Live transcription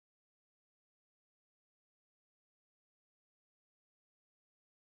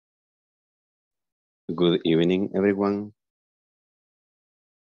Good evening, everyone.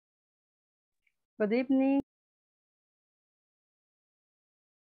 Good evening.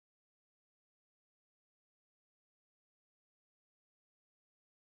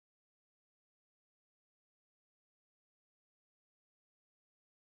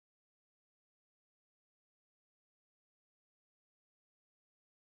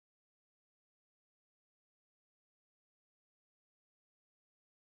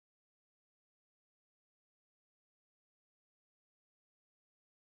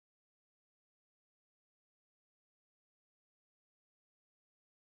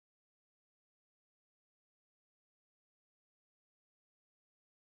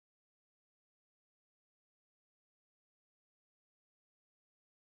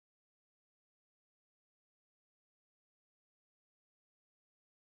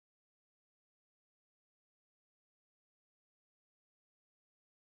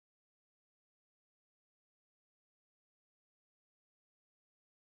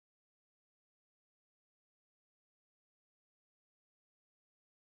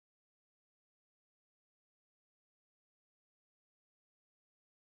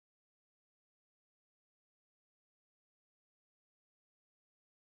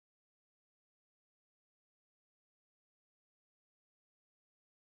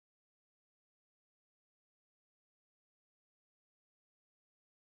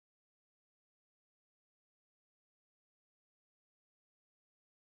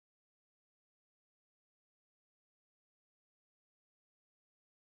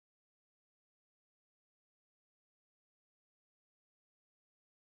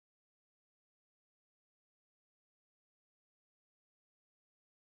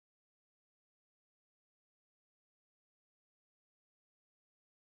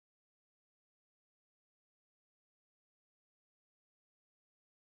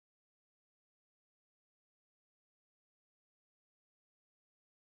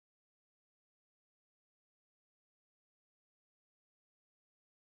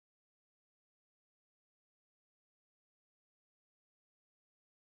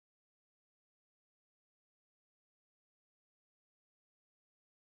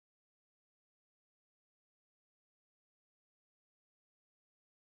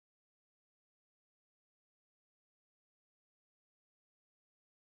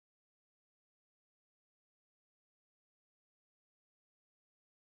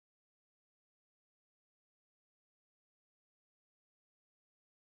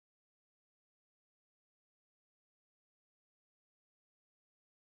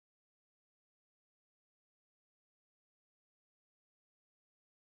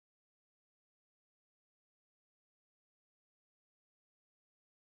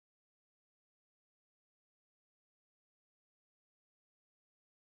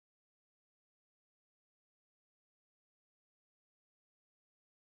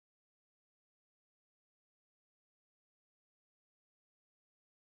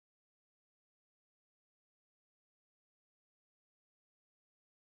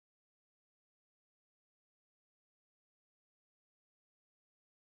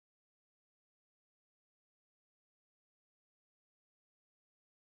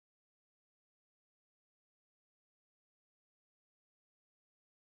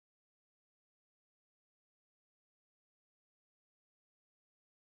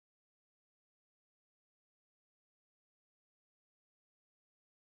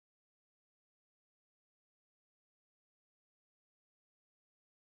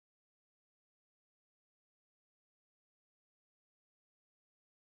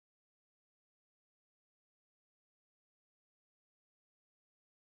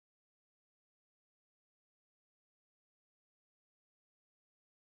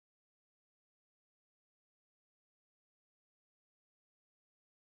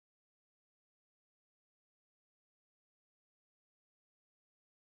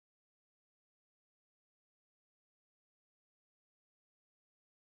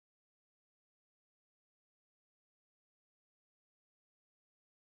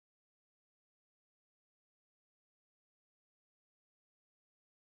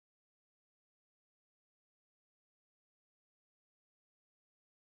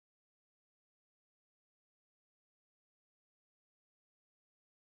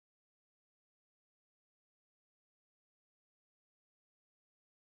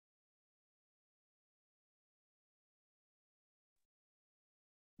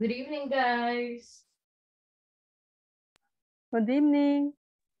 Good evening, guys. Good evening.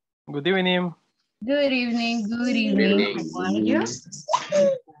 Good evening. Good evening. Good Good evening. evening. How are you?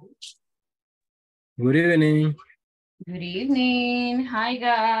 Good evening. Good evening. Hi,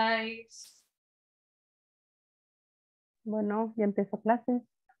 guys. Bueno, ya empezó clases.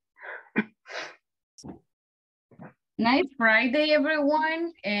 Nice Friday,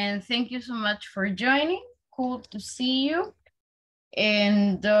 everyone, and thank you so much for joining. Cool to see you.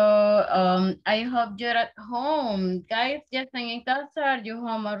 And I hope you're at home. Guys, ¿ya están en casa? Are you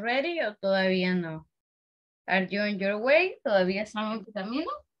home already o todavía no? Are you on your way? ¿Todavía están en tu camino?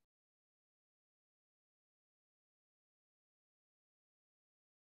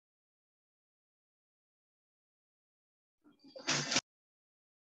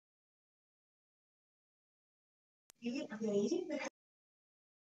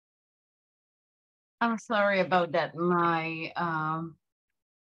 I'm sorry about that. My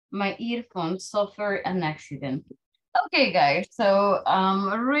earphones suffered an accident. Okay, guys, so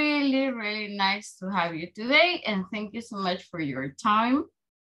really nice to have you today, and thank you so much for your time.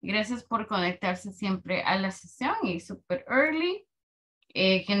 Gracias por conectarse siempre a la sesión y super early.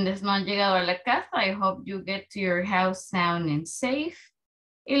 Quienes no han llegado a la casa, I hope you get to your house sound and safe.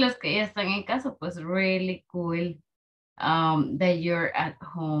 Y los que ya están en casa, pues really cool that you're at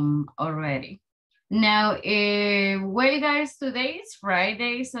home already. Now, well, guys, today is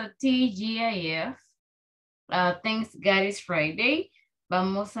Friday, so TGIF. Thanks God it's Friday.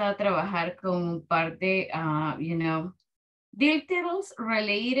 Vamos a trabajar con un par de, you know, details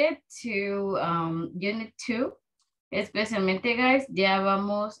related to Unit 2. Especialmente, guys, ya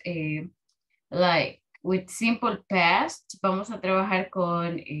vamos, like, with simple past, vamos a trabajar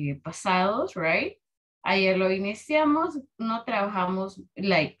con pasados, right? Ayer lo iniciamos, no trabajamos,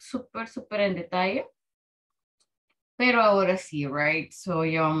 like, súper en detalle. Pero ahora sí, right? So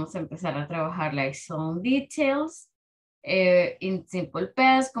ya vamos a empezar a trabajar, like, some details in simple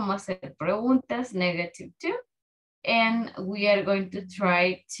past, cómo hacer preguntas, negative 2. And we are going to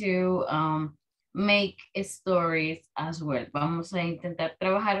try to make stories as well. Vamos a intentar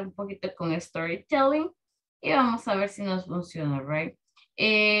trabajar un poquito con storytelling y vamos a ver si nos funciona, right?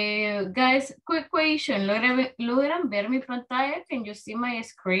 Guys, quick question. ¿Logran ver mi pantalla? Can you see my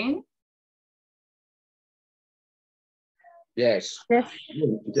screen? Yes.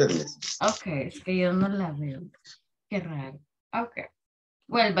 Yes. Okay, es que yo no la veo. Qué raro. Okay.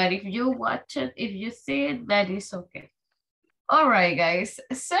 Well, but if you watch it, if you see it, that is okay. All right, guys.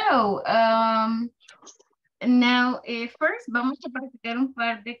 So, now, first, vamos a practicar un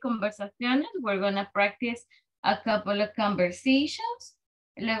par de conversaciones. We're going to practice a couple of conversations.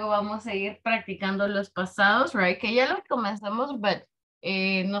 Luego vamos a ir practicando los pasados, right? Que ya los comenzamos, but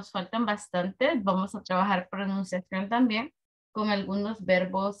nos faltan bastantes. Vamos a trabajar pronunciación también con algunos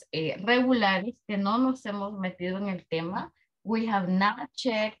verbos regulares que no nos hemos metido en el tema. We have not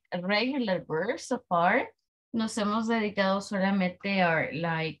checked regular verbs so far. Nos hemos dedicado solamente a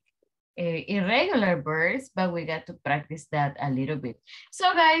like irregular verbs, but we got to practice that a little bit.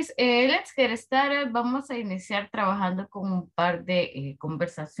 So guys, let's get started. Vamos a iniciar trabajando con un par de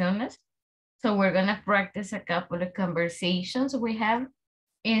conversaciones. So we're gonna practice a couple of conversations we have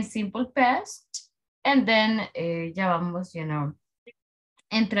in simple past. And then ya vamos, you know,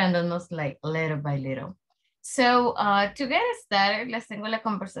 entrándonos like little by little. So to get started, les tengo la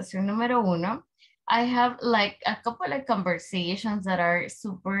conversación número 1. I have like a couple of conversations that are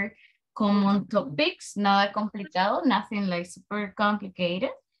super common topics, nada complicado, nothing like super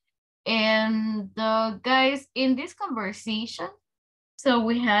complicated. And guys, in this conversation, so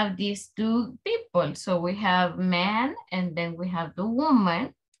we have these two people. So we have man and then we have the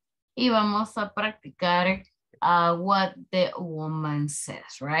woman. Y vamos a practicar what the woman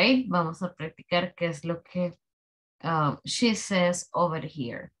says, right? Vamos a practicar qué es lo que she says over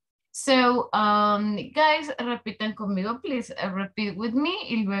here. So, guys, repitan conmigo, please. Repeat with me.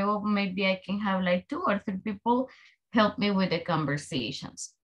 Y luego maybe I can have like 2 or 3 people help me with the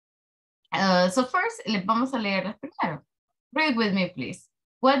conversations. So first, vamos a leerlas primero. Read with me, please.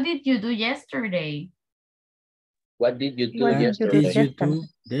 What did you do yesterday? What did you do What did you do yesterday?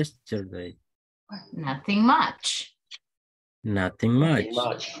 yesterday? Nothing much. Nothing much.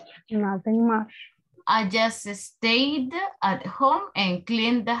 Nothing much. I just stayed at home and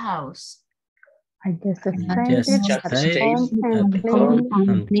cleaned the house. I just stayed just at stayed home and at cleaned home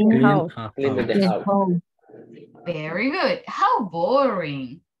and the clean house. a Clean the house. house. Very good. How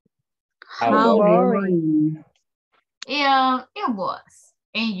boring. How boring. Yeah, it was.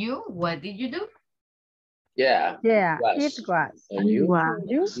 And you, what did you do? Yeah. Yeah, Was. it was. And you? Wow.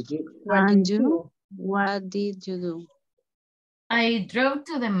 You? Did you? What And did you do? What did you do? I drove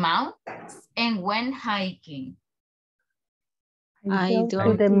to the mountains and went hiking. I drove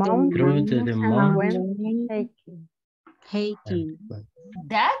drove to the Drove to mountains the and mountains. went hiking. Hiking.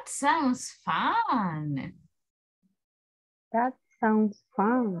 That sounds fun. That sounds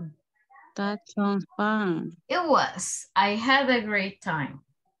fun. That sounds fun. It was. I had a great time.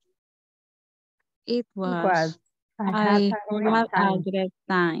 It Was. was. I I had had a great time. a great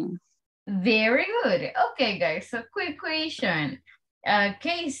time. Very good. Okay, guys. So quick question.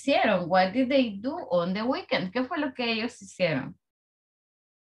 ¿Qué hicieron? What did they do on the weekend? ¿Qué fue lo que ellos hicieron?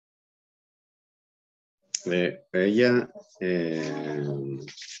 Ella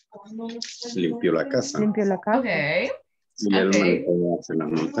limpió la casa Limpió la casa. Okay. y él Okay. manejó hacia las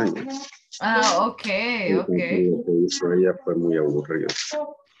montañas. Ah, okay, okay. Lo que hizo ella fue muy aburrido.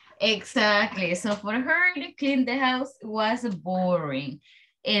 Exactly. So for her to clean the house was boring.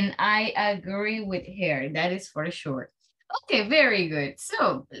 And I agree with her. That is for sure. Okay, very good.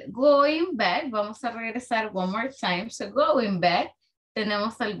 So going back, vamos a regresar one more time. So going back,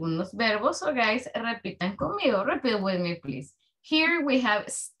 tenemos algunos verbos. So guys, repitan conmigo. Repeat with me, please. Here we have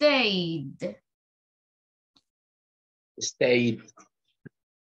stayed. Stayed.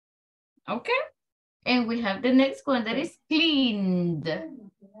 Okay. And we have the next one that is cleaned.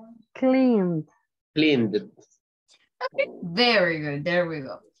 Cleaned. Cleaned. Okay, very good. There we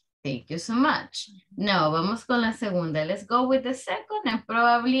go. Thank you so much. Now, vamos con la segunda. Let's go with the second and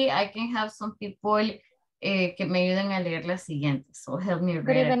probably I can have some people que me ayuden a leer la siguiente. So help me Good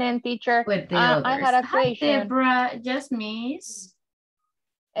read it evening, teacher. with the I others. had a Hi, question. Deborah. Just miss.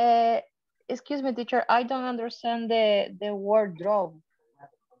 Excuse me, teacher. I don't understand the word drove.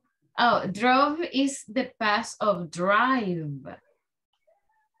 Oh, drove is the past of drive.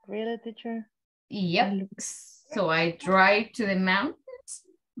 Really, teacher? Yep. So I drive to the mountains,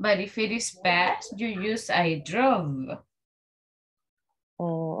 but if it is past, you use I drove.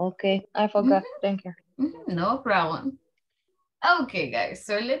 Oh, okay. I forgot. Thank you. No problem. Okay, guys,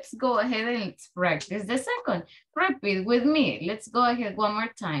 so let's go ahead and let's practice the second. Repeat with me. Let's go ahead one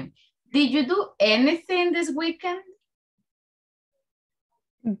more time. Did you do anything this weekend?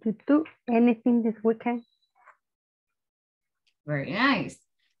 Did you do anything this weekend? Very nice.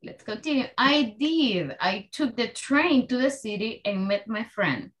 Let's continue. I did. I took the train to the city and met my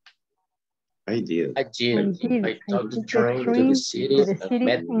friend. I did. I did. I took the train to the city and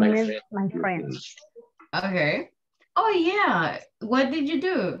met my friend. Okay. Oh, yeah. What did you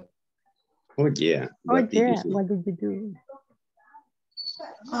do? Oh, yeah. What did you do?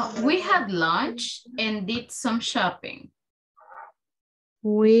 We had lunch and did some shopping.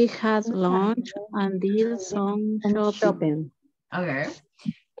 We had lunch and did some shopping. Okay.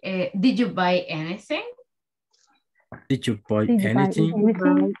 Did you buy anything? Did you buy Did you buy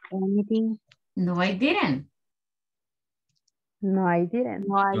anything? Anything? No, I didn't. No, I didn't.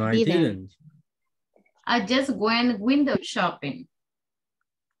 No, I didn't. I just went window shopping.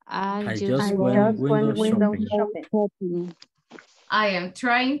 I just went window shopping. I am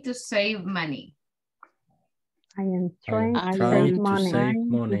trying to save money. I am trying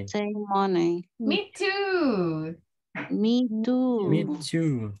to save money. Me too. Me too. Me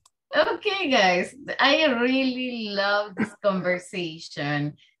too. Okay, guys, I really love this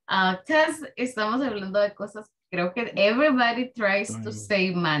conversation because estamos hablando de cosas que creo que everybody tries to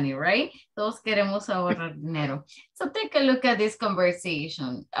save money, right? Todos queremos ahorrar dinero. So take a look at this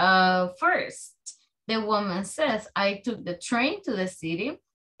conversation. First, the woman says, I took the train to the city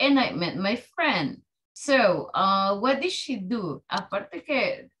and I met my friend. So, what did she do? Aparte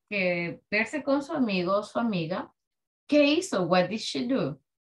que verse con su amigo o su amiga, ¿qué hizo? What did she do?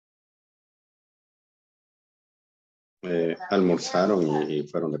 Almorzaron y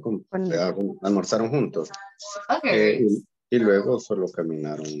fueron de compra. Almorzaron juntos. Okay. Y luego solo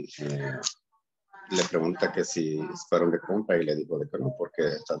caminaron. Le pregunta que si fueron de compra y le dijo de que no, porque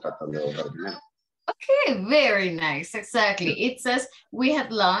está tratando de ahorrar dinero. Okay, very nice. Exactly. It says we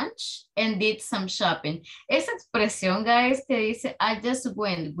had lunch and did some shopping. Esa expresión, guys, que dice I just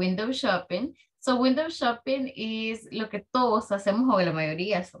went window shopping. So window shopping is lo que todos hacemos o la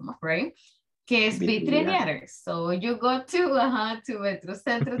mayoría somos, right? Que es vitrinear. So you go to Metro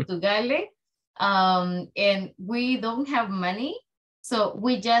Centro, to Gale, and we don't have money. So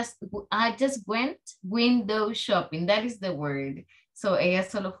I just went window shopping. That is the word. So ella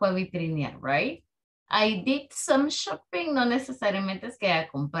solo fue a vitrinear, right? I did some shopping, no necesariamente es que haya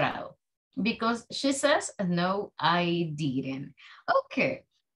comprado. Because she says, no, I didn't. Okay.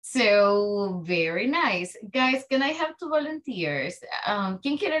 So, very nice. Guys, can I have 2 volunteers?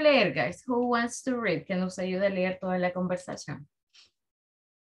 ¿Quién quiere leer, guys? Who wants to read? Que nos ayude a leer toda la conversación.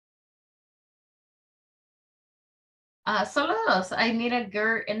 Solo 2. I need a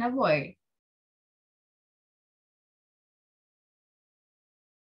girl and a boy.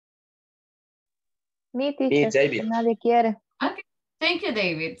 Me, teacher. David. Nadie quiere. Okay. Thank you,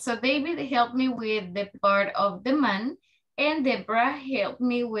 David. So, David helped me with the part of the man. And Deborah, help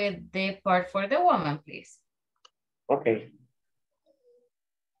me with the part for the woman, please. Okay.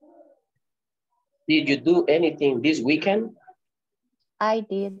 Did you do anything this weekend? I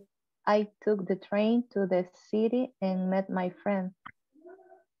did. I took the train to the city and met my friend.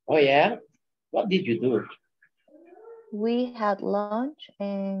 Oh yeah? What did you do? We had lunch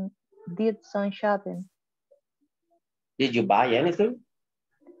and did some shopping. Did you buy anything?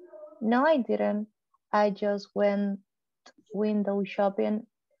 No, I didn't. I just went window shopping.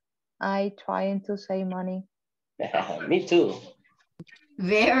 I trying to save money. Me too.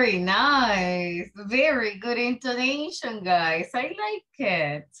 Very nice. Very good intonation, guys. I like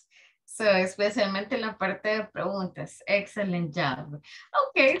it. So, especialmente la parte de preguntas. Excellent job.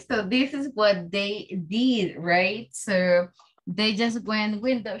 Okay, so this is what they did, right? So, they just went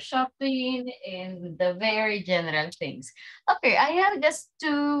window shopping and the very general things. Okay, I have just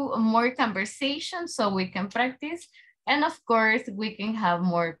 2 more conversations so we can practice. And of course, we can have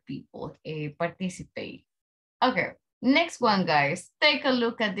more people participate. Okay, next one, guys. Take a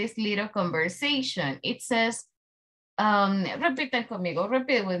look at this little conversation. It says, repitan conmigo,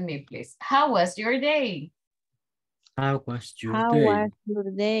 repeat with me, please. How was your day? How was your How day? was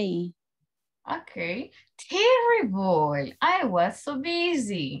your day? Okay, terrible. I was so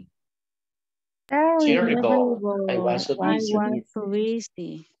busy. Terrible. I was so I busy. was so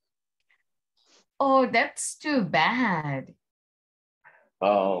busy. Oh, that's too bad.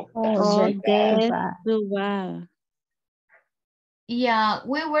 Oh, Oh, that's that's bad. bad. Too bad. Yeah,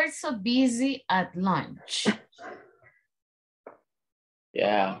 we were so busy at lunch.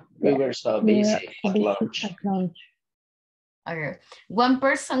 Yeah, we were so busy at lunch. At lunch. Okay. One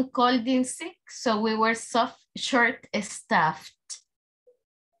person called in sick, so we were short-staffed.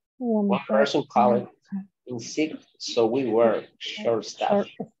 One person called in sick, so we were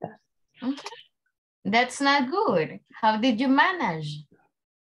short-staffed. Okay. That's not good. How did you manage?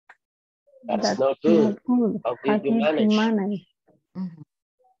 That's not good. How did you manage?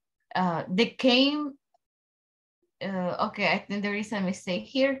 They came, okay, I think there is a mistake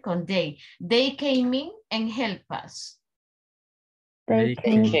here, con they. They came in and helped us. They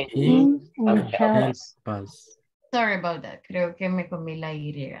came in and helped us. Sorry about that. Creo que me comí la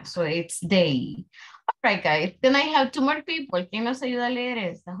Y. So it's they. All right, guys. Then I have 2 more people. ¿Quién nos ayuda a leer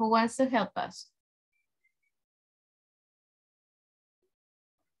esta? Who wants to help us?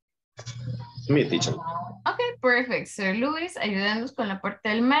 Me, teacher. Okay, perfect. So Luis, ayúdanos con la parte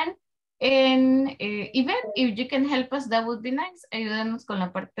del man. And Yvette, if you can help us, that would be nice. Ayúdanos con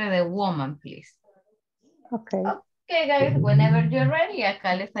la parte de woman, please. Okay. Okay, guys, whenever you're ready,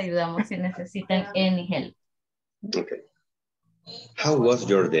 acá les ayudamos si necesitan any help. Okay. How was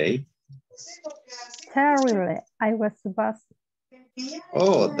your day? Terrible. I was so busy.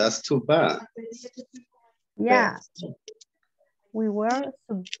 Oh, that's too bad. Yeah. We were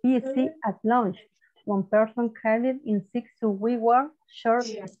so busy at lunch. One person called in sick, so we were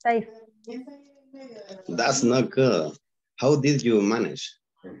short-staffed. That's not good. How did you manage?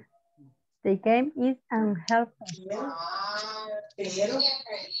 They came in and helped us.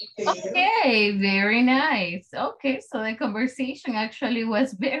 Okay, very nice. Okay, so the conversation actually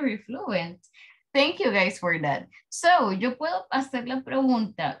was very fluent. Thank you guys for that. So, yo puedo hacer la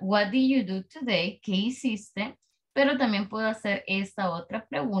pregunta, what did you do today? ¿Qué hiciste? Pero también puedo hacer esta otra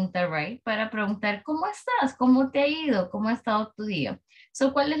pregunta, right? Para preguntar, ¿cómo estás? ¿Cómo te ha ido? ¿Cómo ha estado tu día?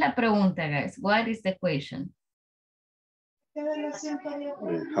 So, ¿cuál es la pregunta, guys? What is the question?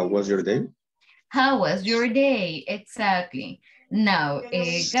 How was your day? How was your day? Exactly. Now,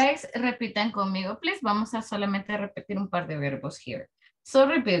 guys, repitan conmigo, please. Vamos a solamente repetir un par de verbos here. So,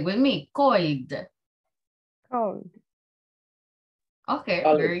 repeat with me. Cold. Cold. Okay,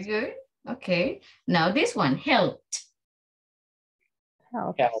 Cold. very good. Okay. Now, this one. Helped.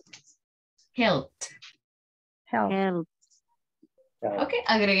 Help. Helped. Help. Help. Ok,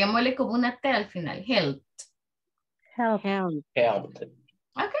 agreguémosle como una T al final. Helped. Help. Help. Helped.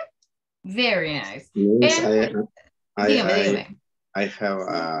 Ok, very nice. Yes, And, dígame. I have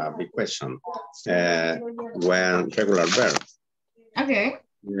a big question. When regular verb. Okay,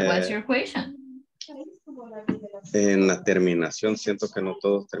 what's your question? En la terminación siento que no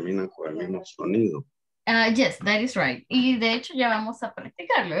todos terminan con el mismo sonido. Yes, that is right. Y de hecho ya vamos a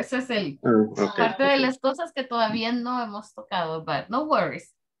practicarlo. Esa es parte de las cosas que todavía no hemos tocado, but no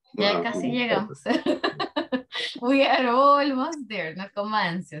worries. Ya casi llegamos. We are almost there, no como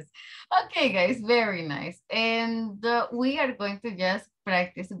ansias. Okay, guys, very nice. And we are going to just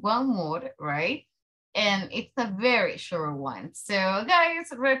practice one more, right? And it's a very short one. So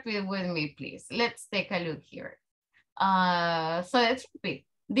guys, repeat with me, please. Let's take a look here. So let's repeat.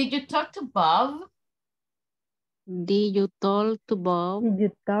 Did you talk to Bob? Did you talk to Bob? Did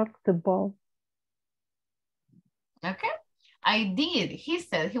you talk to Bob? Okay. I did. He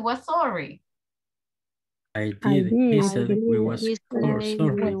said he was sorry. I did. He did. said we was He we're said sorry.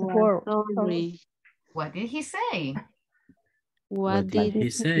 we were sorry. What did he say? What did he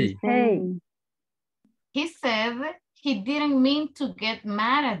say? Hey. He said he didn't mean to get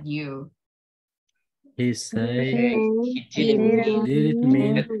mad at you. He said He he didn't didn't mean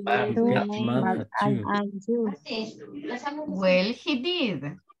mean to to get get mad mad at you. Well, he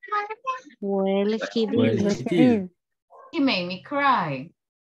did. Well, he Well, did. he did. He made me cry.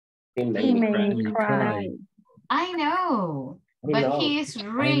 He He made me made cry. me cry. I know, I but know. he is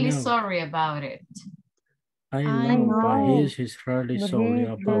really know. sorry about it. I I know, but know, he's really but sorry he's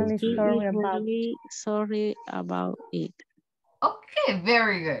about really it. He sorry is about really sorry about it. Okay,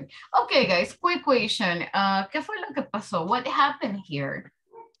 very good. Okay, guys, quick question. ¿Qué fue lo que pasó? What happened here?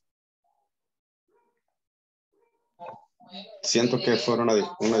 Siento que fue una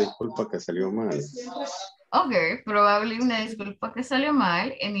disculpa que salió mal. Okay, probably una disculpa que salió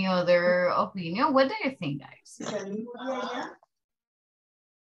mal. Any other opinion? What do you think, guys?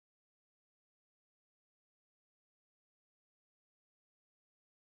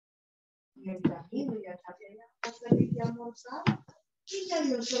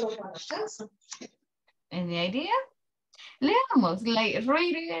 Any idea? Leamos, like,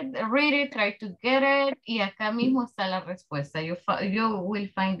 read it, try to get it, y acá mismo está la respuesta. You will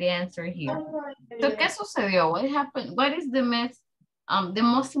find the answer here. So, ¿qué sucedió? What happened? What is the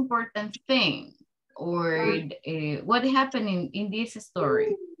most important thing? Or what happened in this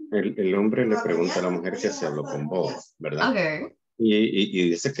story? El hombre le pregunta a la mujer que se habló con vos, ¿verdad? Okay. Y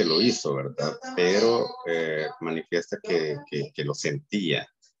dice que lo hizo, ¿verdad? Pero manifiesta que lo sentía.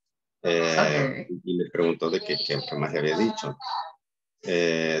 Okay. Y le preguntó de qué más le había dicho.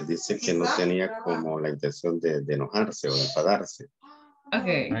 Dice que no tenía como la intención de enojarse o de enfadarse.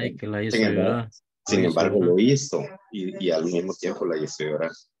 Okay. Ay, que la hizo llorar. Sin embargo, lo hizo y al mismo tiempo la hizo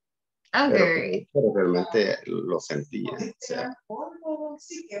llorar. Okay. Pero realmente lo sentía. O sea.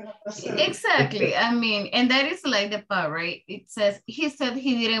 Exactly. I mean, and that is like the part, right? It says, he said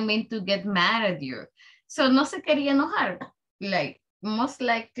he didn't mean to get mad at you. So no se quería enojar. Like, most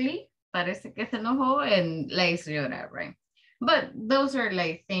likely, parece que se enojó and la hizo llorar, right? But those are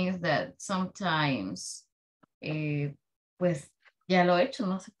like things that sometimes, pues, ya lo he hecho,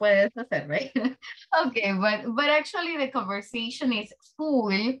 no se puede deshacer, right? Okay, but actually the conversation is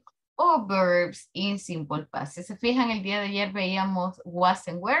full of verbs in simple past. Si se fijan, el día de ayer veíamos was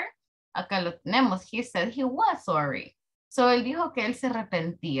and were. Acá lo tenemos. He said he was sorry. So él dijo que él se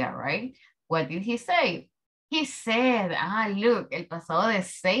arrepentía, right? What did he say? He said, look, el pasado de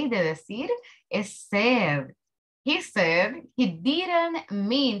say, de decir, es said. He said he didn't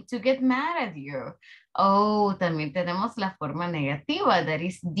mean to get mad at you. Oh, también tenemos la forma negativa, that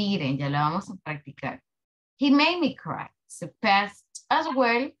is didn't, ya la vamos a practicar. He made me cry. So past as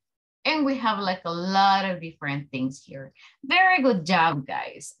well. And we have like a lot of different things here. Very good job,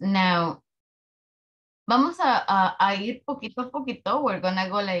 guys. Now, vamos a ir poquito a poquito. We're gonna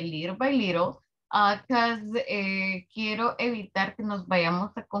go like little by little. Because quiero evitar que nos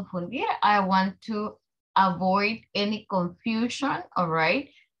vayamos a confundir. I want to avoid any confusion, all right?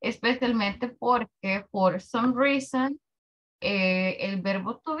 Especialmente porque, for some reason, el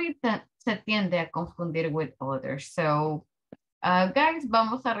verbo to be se tiende a confundir with others. So, guys,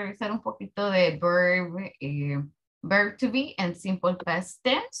 vamos a revisar un poquito de verb to be and simple past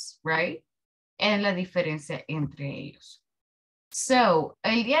tense, right? En la diferencia entre ellos. So,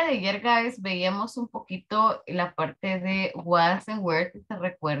 el día de ayer, guys, veíamos un poquito la parte de was and were, que se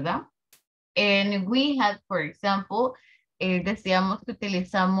recuerda. And we had, for example, decíamos que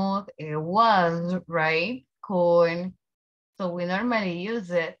utilizamos was, right? So we normally use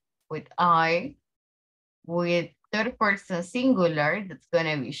it with I, with third person singular, that's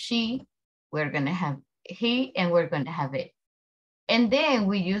going to be she, we're going to have he, and we're going to have it. And then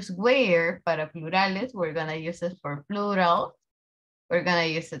we use where para plurales, we're going to use it for plural, we're going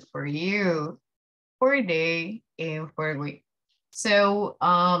to use it for you, for they, and for we. So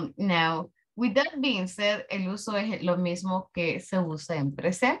now, with that being said, el uso es lo mismo que se usa en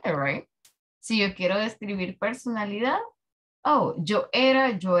presente, right? Si yo quiero describir personalidad, oh, yo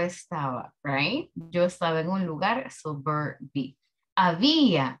era, yo estaba, right? Yo estaba en un lugar, so verb be.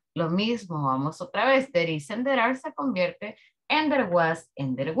 Había, lo mismo, vamos otra vez. There is and there are se convierte en there was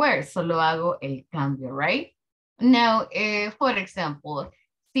and there were. Solo hago el cambio, right? Now, for example,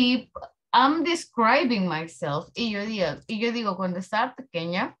 si I'm describing myself y yo digo cuando estaba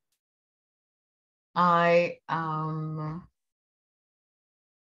pequeña, I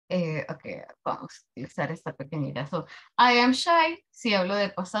Ok, vamos a utilizar esta pequeñita. So, I am shy. Si hablo de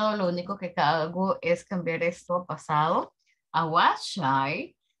pasado, lo único que hago es cambiar esto a pasado. I was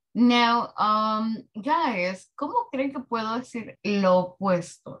shy. Now, guys, ¿cómo creen que puedo decir lo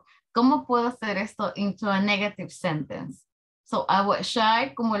opuesto? ¿Cómo puedo hacer esto into a negative sentence? So, I was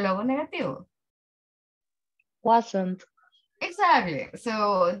shy, ¿cómo lo hago negativo? Wasn't. Exactly.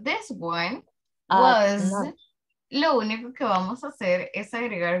 So, this one was... Not. Lo único que vamos a hacer es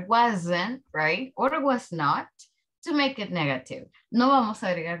agregar wasn't, right? Or was not to make it negative. No vamos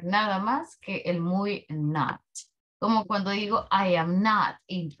a agregar nada más que el muy not. Como cuando digo, I am not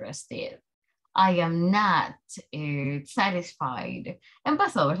interested. I am not satisfied. En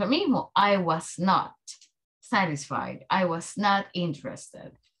pasado es lo mismo. I was not satisfied. I was not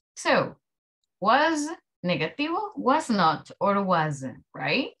interested. So, was negativo, was not, or wasn't,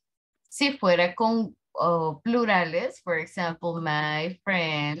 right? Si fuera con plurales, for example, my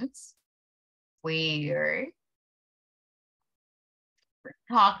friends were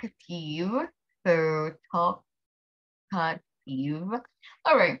talkative, so talkative.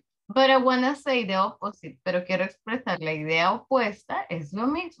 All right, but I want to say the opposite, pero quiero expresar la idea opuesta, es lo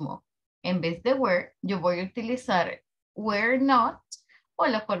mismo. En vez de were, yo voy a utilizar were not o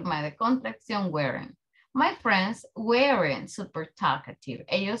la forma de contracción weren't. My friends weren't super talkative.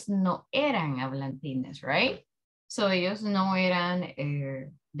 Ellos no eran hablantines, right? So ellos no eran,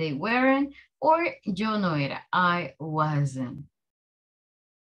 they weren't, or yo no era, I wasn't.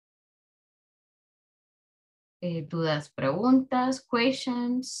 ¿Dudas, preguntas,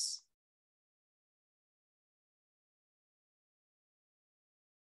 questions?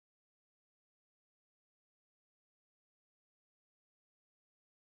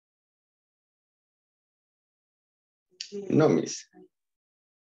 No, miss.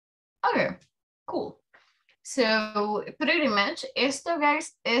 Okay, cool. So, pretty much, esto,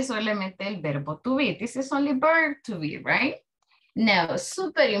 guys, es solamente el verbo to be. This is only verb to be, right? Now,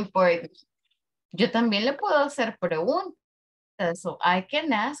 super important. Yo también le puedo hacer preguntas. So, I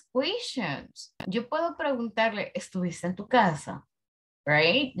can ask questions. Yo puedo preguntarle, ¿estuviste en tu casa?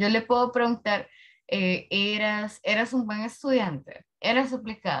 Right? Yo le puedo preguntar, ¿eras un buen estudiante? ¿Eras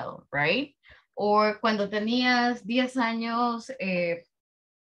aplicado? Right? O cuando tenías 10 años,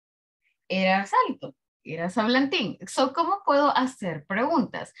 eras alto, eras hablantín. So, ¿cómo puedo hacer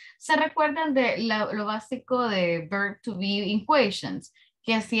preguntas? ¿Se recuerdan de lo básico de verb to be equations?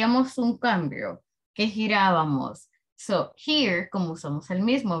 Que hacíamos un cambio, que girábamos. So, here, como usamos el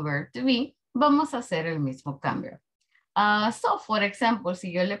mismo verb to be, vamos a hacer el mismo cambio. So, for example,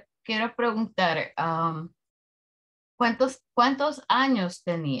 si yo le quiero preguntar, ¿cuántos años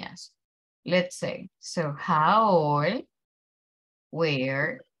tenías? Let's say, so how old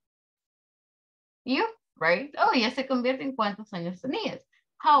were you, right? Oh, ya se convierte en cuántos años tenías.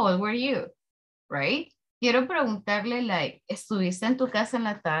 How old were you, right? Quiero preguntarle, like, ¿estuviste en tu casa en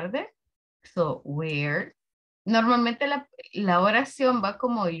la tarde? So, where? Normalmente la oración va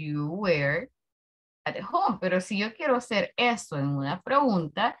como you were at home, pero si yo quiero hacer eso en una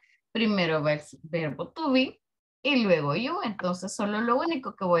pregunta, primero va el verbo to be y luego you. Entonces, solo lo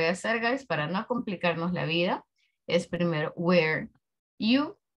único que voy a hacer, guys, para no complicarnos la vida, es primero were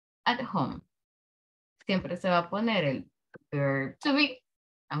you at home. Siempre se va a poner el verb to be.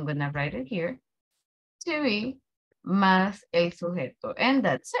 I'm going to write it here. To be más el sujeto. And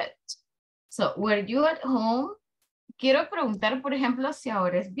that's it. So, were you at home? Quiero preguntar, por ejemplo, si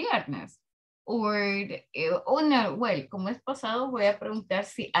ahora es viernes. Or no, well, como es pasado, voy a preguntar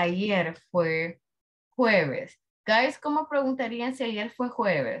si ayer fue jueves. Guys, ¿cómo preguntarían si ayer fue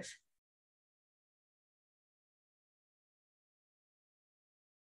jueves?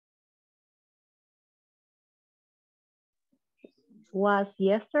 Was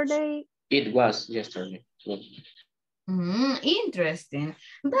yesterday? It was yesterday. Interesting.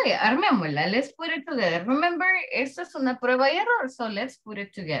 Vaya, armémosla. Let's put it together. Remember, esto es una prueba y error, so let's put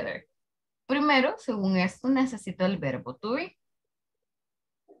it together. Primero, según esto, necesito el verbo to be.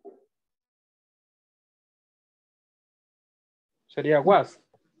 Sería was.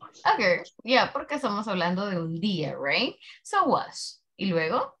 Okay, yeah, porque estamos hablando de un día, right? So, was. Y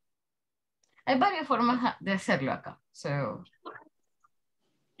luego, hay varias formas de hacerlo acá. So,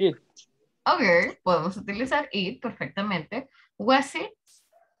 It. okay, podemos utilizar it perfectamente. Was it?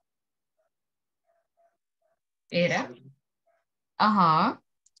 Era. Ajá.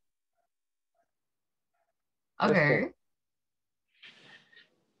 Okay.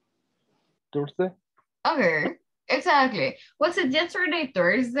 Thursday. Okay. Exactly. Was it yesterday,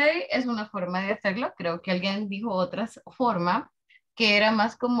 Thursday? Es una forma de hacerlo. Creo que alguien dijo otra forma que era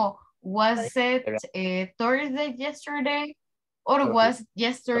más como, was it Thursday, yesterday? Or was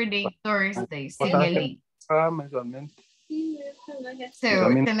yesterday Thursday sin el I? Mensualmente. So,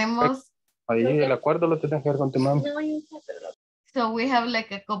 tenemos... Ahí el acuerdo lo tienen que ver con tu mamá. So we have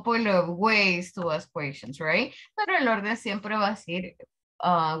like a couple of ways to ask questions, right? Pero el orden siempre va a decir,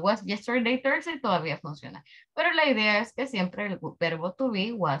 was yesterday Thursday, todavía funciona. Pero la idea es que siempre el verbo to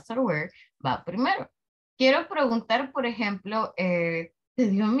be, was or were, va primero. Quiero preguntar, por ejemplo, ¿te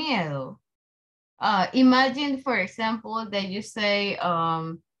dio miedo? Imagine, for example, that you say,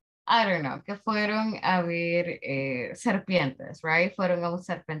 I don't know, que fueron a ver serpientes, right? Fueron a un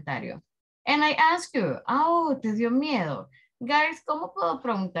serpentario. And I ask you, oh, ¿te dio miedo? Guys, ¿cómo puedo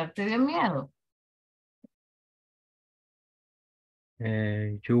preguntar? ¿Te dio miedo?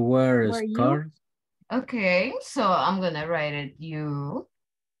 You were scared. Okay, so I'm gonna write it. You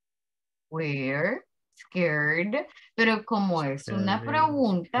were scared. Pero como es una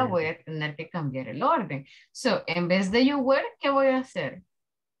pregunta, voy a tener que cambiar el orden. So, en vez de you were, ¿qué voy a hacer?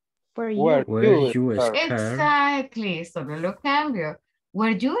 Were you scared? Exactly, solo lo cambio.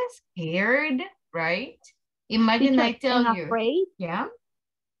 Were you scared, right? Imagine I tell you. Afraid? Yeah.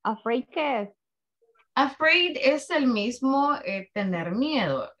 ¿Afraid qué es? Afraid es el mismo tener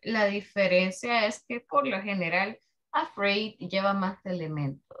miedo. La diferencia es que por lo general afraid lleva más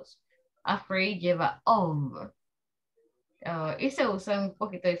elementos. Afraid lleva of. Y se usan un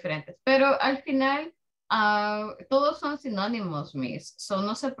poquito diferentes. Pero al final todos son sinónimos, miss. So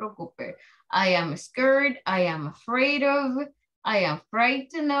no se preocupe. I am scared, I am afraid of, I am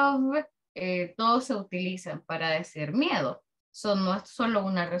frightened of. Todos se utilizan para decir miedo. So no es solo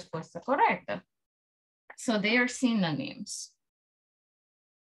una respuesta correcta. So they are synonyms.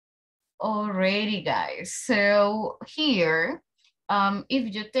 Alrighty, guys. So here,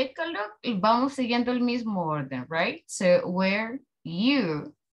 if you take a look, vamos siguiendo el mismo orden, right? So where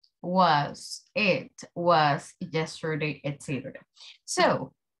you, was, it, was, yesterday, etc.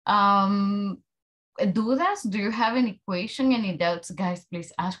 So, dudas? Do you have any question, any doubts? Guys,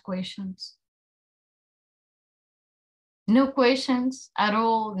 please ask questions. No questions at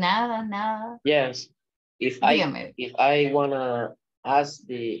all? Nada, nada? Yes. If I wanna ask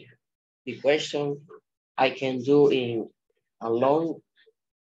the question, I can do in a long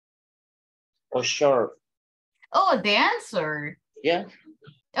or short. Oh, the answer. Yeah.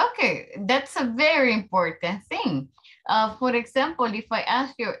 Okay, that's a very important thing. For example, if I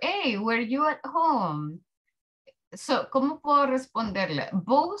ask you, hey, were you at home? So, ¿cómo puedo responderle?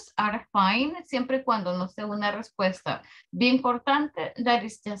 Both are fine, siempre cuando no sea una respuesta bien cortante, that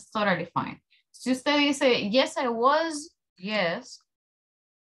is just totally fine. Si usted dice, yes, I was, yes.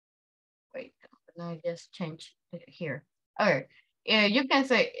 Wait, I just changed it here. Okay, you can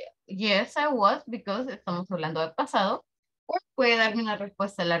say, yes, I was, because estamos hablando del pasado. O puede darme una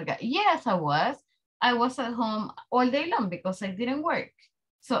respuesta larga. Yes, I was at home all day long because I didn't work.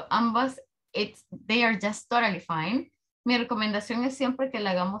 So ambas, they are just totally fine. Mi recomendación es siempre que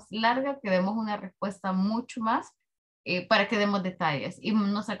la hagamos larga, que demos una respuesta mucho más para que demos detalles y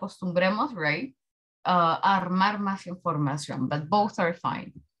nos acostumbremos, right, a armar más información, but both are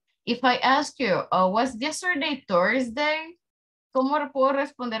fine. If I ask you, was yesterday Thursday? ¿Cómo puedo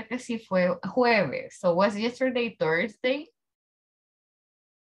responder que sí fue jueves? So was yesterday Thursday?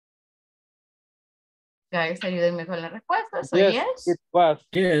 Guys, ayúdenme con la respuesta. So yes, it was.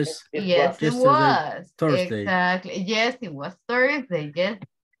 Yes, yes, it was. Thursday. Exactly. Yes, it was Thursday. Yes,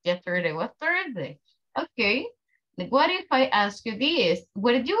 yesterday was Thursday. Okay. What if I ask you this?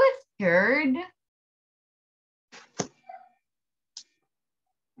 Were you scared?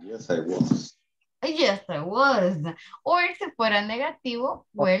 Yes, I was. Yes, I was. O si fuera negativo,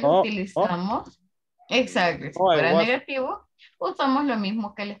 pues utilizamos. Exacto. Si fuera negativo, usamos lo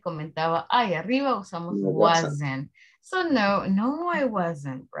mismo que les comentaba ahí arriba, usamos wasn't. So no, I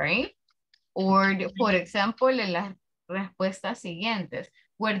wasn't, right? Or, por ejemplo, en las respuestas siguientes.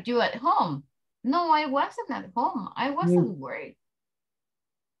 Were you at home? No, I wasn't at home. I was at work.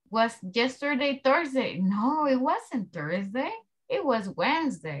 Was yesterday Thursday? No, it wasn't Thursday. It was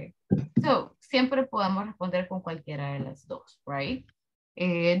Wednesday. So, siempre podemos responder con cualquiera de las dos, right?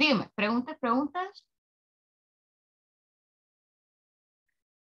 Dime, preguntas.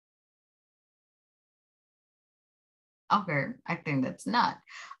 Okay, I think that's not.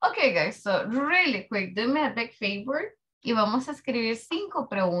 Okay, guys, so really quick, do me a big favor y vamos a escribir 5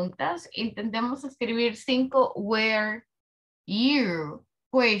 preguntas. Intentemos escribir 5 were you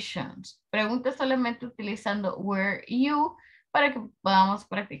questions. Preguntas solamente utilizando were you para que podamos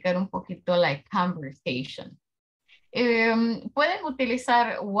practicar un poquito like conversation. Pueden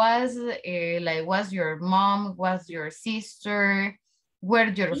utilizar was, like was your mom, was your sister, were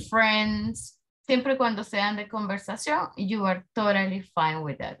your friends. Siempre cuando sean de conversación, you are totally fine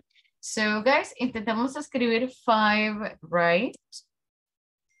with that. So, guys, intentamos escribir 5, right?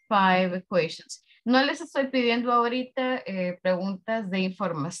 5 equations. No les estoy pidiendo ahorita preguntas de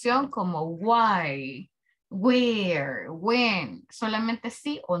información como why, where, when. Solamente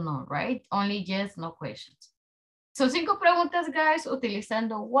sí o no, right? Only yes, no questions. Son 5 preguntas, guys,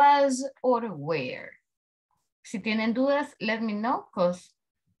 utilizando was or where. Si tienen dudas, let me know, because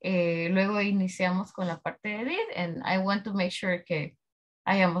luego iniciamos con la parte de did, and I want to make sure que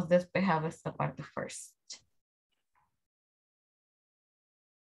hayamos despejado esta parte first.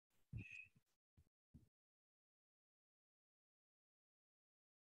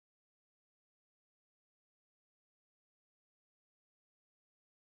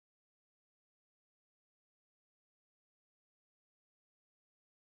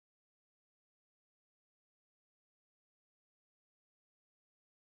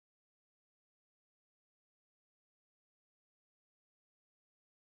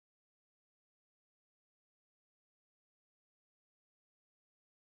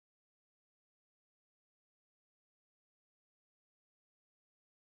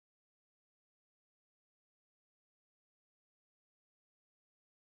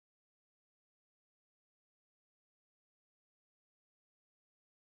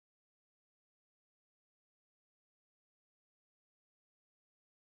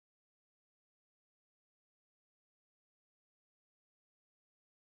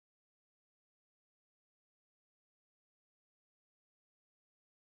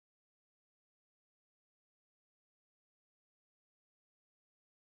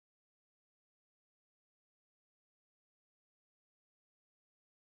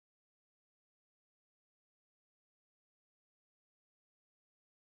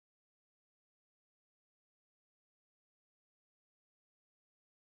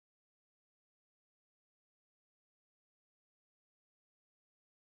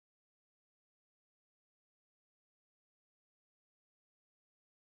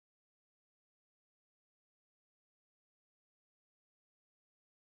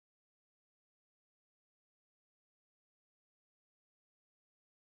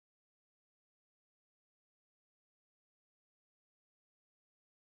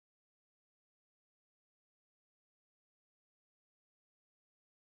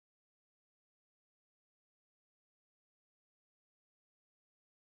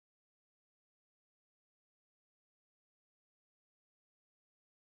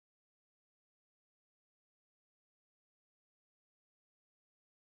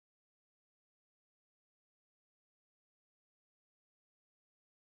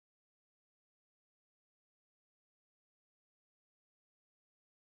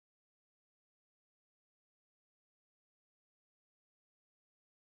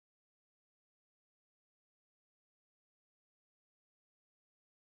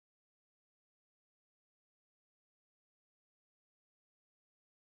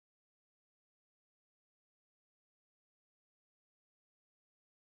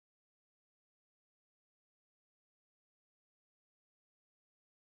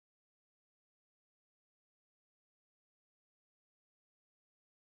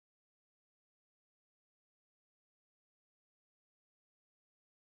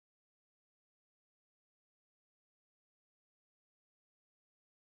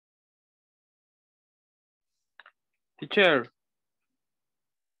 Teacher,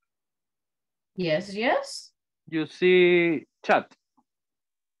 Yes, yes. you see chat.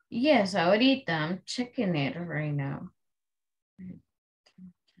 Yes, ahorita I'm checking it right now.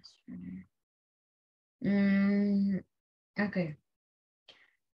 Okay.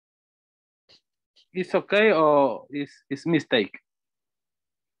 It's okay or is mistake?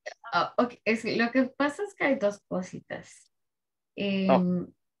 Okay. Lo que pasa es que hay dos cositas.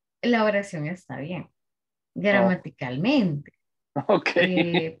 La oración está bien, gramaticalmente. Ok.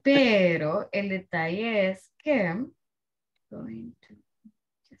 Pero el detalle es que going to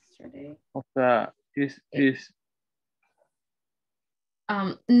yesterday. O sea,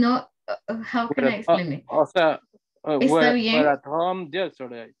 no, how can I explain it? O sea, está bien. we're at home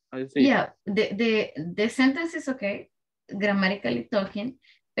yesterday. I see. Yeah, the sentence is okay, grammatically talking,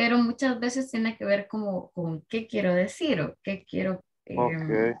 pero muchas veces tiene que ver como con qué quiero decir o qué quiero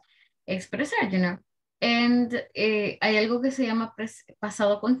expresar, you know. And hay algo que se llama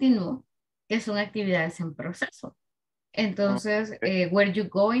pasado continuo, que son actividades en proceso. Entonces, were you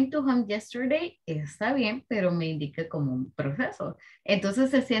going to home yesterday? Está bien, pero me indica como un proceso. Entonces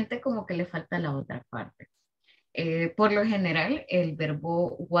se siente como que le falta la otra parte. Por lo general, el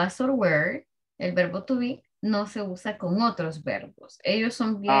verbo was or were, el verbo to be, no se usa con otros verbos. Ellos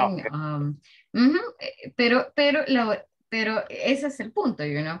son Ah, bien, okay. pero ese es el punto,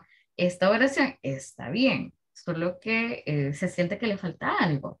 you know. Esta oración está bien, solo que se siente que le falta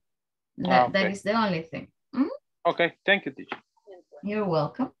algo. That Okay. is the only thing. Mhm. Okay, thank you, teacher. You're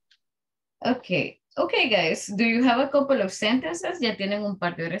welcome. Okay. Okay, guys, do you have a couple of sentences? Ya tienen un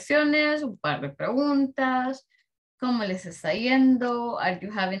par de oraciones, un par de preguntas. ¿Cómo les está yendo? Are you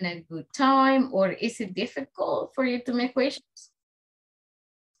having a good time? Or is it difficult for you to make questions?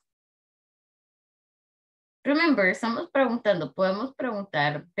 Remember, estamos preguntando, podemos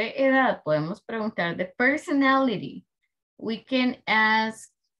preguntar de edad, podemos preguntar de personality. We can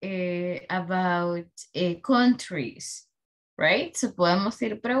ask about countries, right? So podemos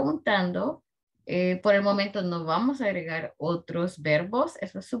ir preguntando. Por el momento no vamos a agregar otros verbos,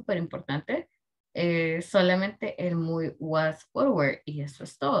 eso es súper importante. Solamente el muy, was, or were, y eso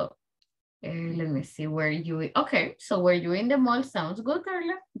es todo. Let me see, were you, okay, so were you in the mall? Sounds good,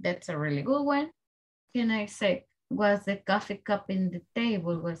 Carla. That's a really good one. Can I say, was the coffee cup in the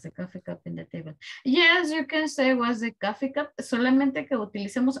table? Was the coffee cup in the table? Yes, you can say, was the coffee cup, solamente que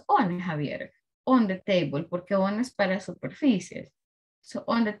utilicemos on, Javier, on the table, porque on es para superficies. So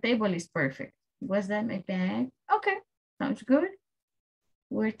on the table is perfect. Was that my bag? Okay, sounds good.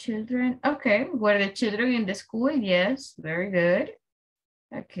 Were children, okay. Were the children in the school? Yes, very good.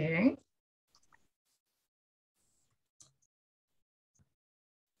 Okay.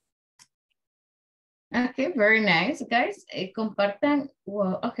 Okay, very nice, guys. Compartan,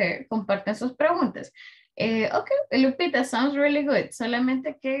 well, okay, compartan sus preguntas. Okay, Lupita, sounds really good.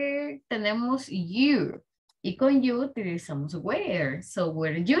 Solamente que tenemos you. Y con you utilizamos were. So,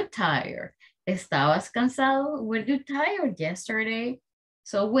 were you tired? ¿Estabas cansado? Were you tired yesterday?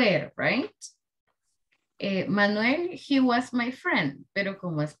 So, where, right? Manuel, he was my friend. Pero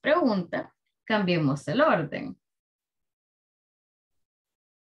como es pregunta, cambiemos el orden.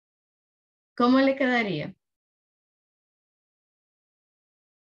 ¿Cómo le quedaría?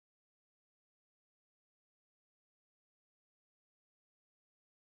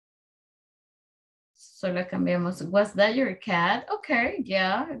 Solo cambiamos. Was that your cat? Okay,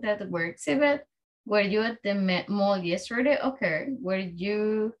 yeah, that works. But were you at the mall yesterday? Okay. Were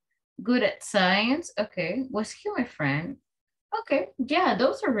you good at science? Okay. Was he my friend? Okay, yeah,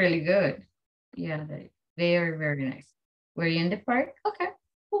 those are really good. Yeah, very, very nice. Were you in the park? Okay,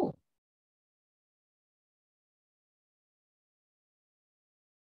 cool.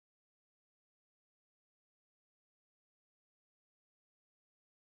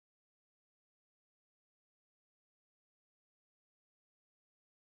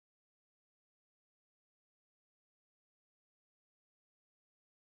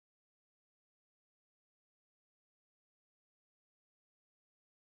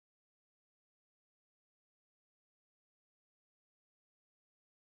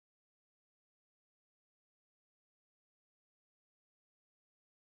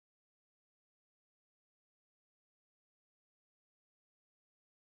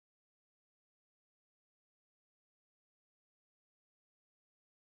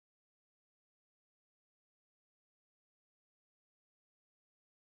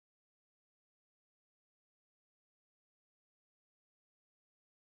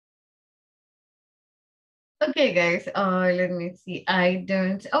 Okay, guys, let me see. I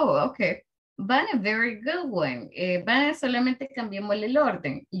don't, oh, okay. Vane, very good one. Vane, solamente cambiamos el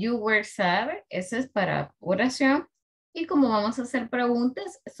orden. You were sad, ese es para oración. Y como vamos a hacer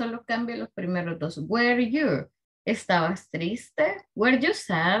preguntas, solo cambia los primeros dos. Were you? ¿Estabas triste? Were you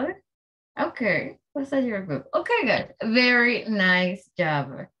sad? Okay, was that your group? Okay, good. Very nice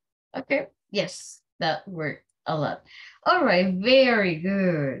job. Okay, yes, that worked a lot. All right, very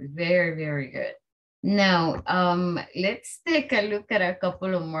good. Very, very good. Now, let's take a look at a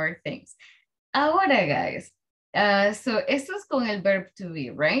couple of more things. Ahora, guys, so esto es con el verb to be,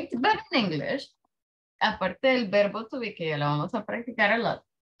 right? But in English, aparte del verbo to be, que ya lo vamos a practicar a lot,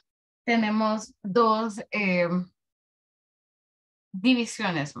 tenemos dos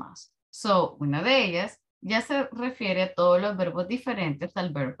divisiones más. So, una de ellas ya se refiere a todos los verbos diferentes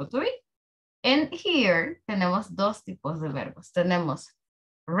al verbo to be. And here tenemos dos tipos de verbos. Tenemos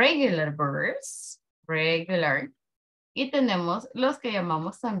regular verbs, regular, y tenemos los que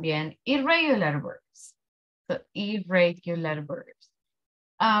llamamos también irregular verbs. So, irregular verbs.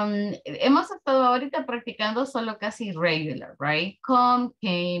 Hemos estado ahorita practicando solo casi regular, right? Come,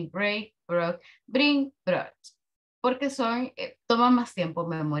 came, break, broke, bring, brought. Porque son, toma más tiempo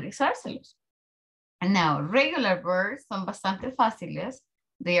memorizárselos. Now, regular verbs son bastante fáciles.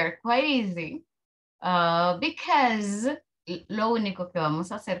 They are quite easy. Because lo único que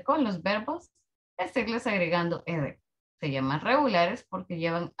vamos a hacer con los verbos estarles agregando ed. Se llaman regulares porque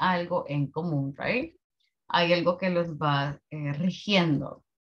llevan algo en común, right? Hay algo que los va rigiendo.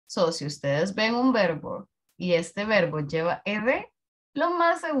 So, si ustedes ven un verbo y este verbo lleva ed, lo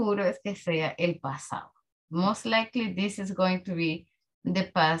más seguro es que sea el pasado. Most likely this is going to be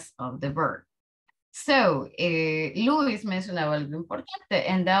the past of the verb. So, Luis mencionaba algo importante,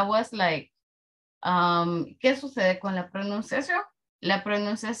 and that was like, ¿qué sucede con la pronunciación? La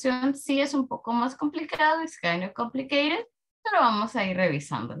pronunciación sí es un poco más complicado, it's kind of complicated, pero vamos a ir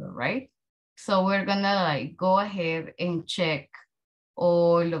revisándolo, right? So we're gonna like go ahead and check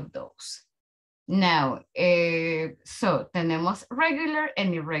all of those. Now, so tenemos regular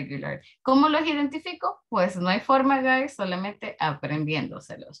and irregular. ¿Cómo los identifico? Pues no hay forma, guys, solamente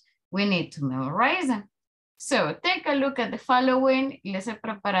aprendiéndoselos. We need to memorize them. So, take a look at the following. Les he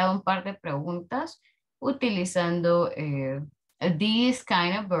preparado un par de preguntas utilizando these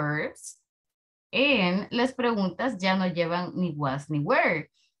kind of verbs. And las preguntas ya no llevan ni was ni were.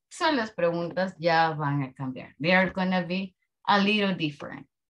 So, las preguntas ya van a cambiar. They are going to be a little different.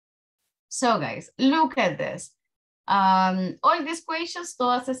 So, guys, look at this. All these questions,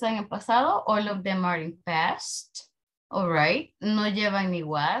 todas están en pasado. All of them are in past. All right. No llevan ni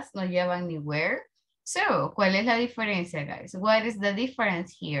was, no llevan ni were. So, ¿cuál es la diferencia, guys? What is the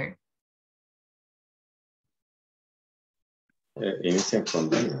difference here? Inician con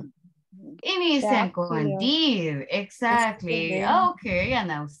did. Inician con did, exactly. Okay,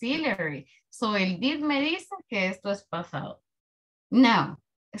 an auxiliary. So, el did me dice que esto es pasado. Now,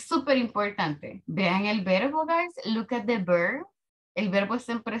 es súper importante. Vean el verbo, guys. Look at the verb. ¿El verbo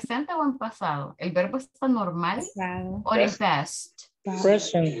está en presente o en pasado? ¿El verbo está normal o en past?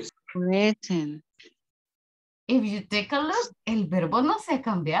 Present. Present. If you take a look, el verbo no se ha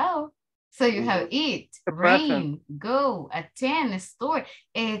cambiado. So you have eat, rain, go, attend, store.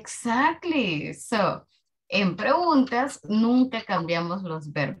 Exactly. So, en preguntas nunca cambiamos los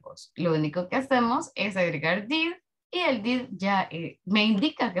verbos. Lo único que hacemos es agregar did y el did ya me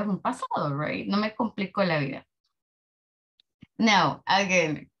indica que es un pasado, right? No me complico la vida. Now,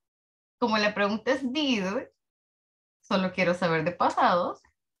 again, como la pregunta es did, solo quiero saber de pasados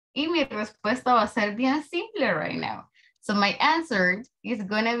y mi respuesta va a ser bien simple right now. So my answer is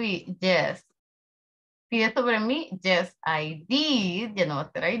gonna be yes. Pide sobre mí, yes, I did. Ya no va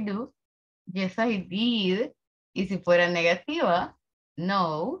a ser I do. Yes, I did. Y si fuera negativa,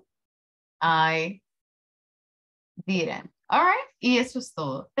 no, I didn't. All right, y eso es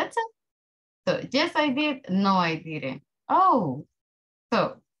todo. That's it. So, yes, I did. No, I didn't. Oh,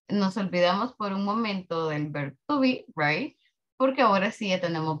 so, nos olvidamos por un momento del verb to be, right? Porque ahora sí ya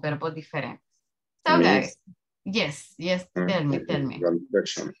tenemos verbos diferentes. So, guys, yes, tell me.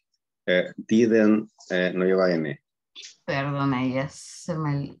 Didn't, no lleva N. Perdona, yes,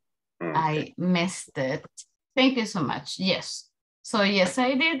 I missed it. Thank you so much. Yes. So, yes,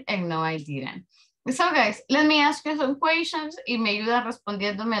 I did, and no, I didn't. So, guys, let me ask you some questions y me ayudan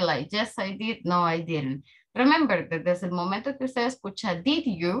respondiéndome like, yes, I did, no, I didn't. Remember that desde el momento que usted escucha did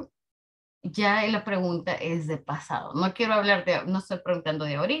you, ya la pregunta es de pasado. No quiero hablar de, no estoy preguntando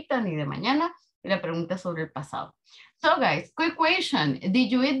de ahorita ni de mañana, la pregunta es sobre el pasado. So, guys, quick question.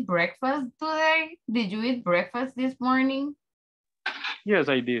 Did you eat breakfast today? Did you eat breakfast this morning? Yes,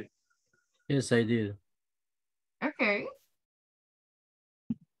 I did. Yes, I did. Okay.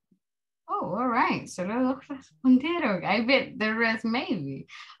 Oh, all right. Solo dos respondieron. I bet the rest maybe.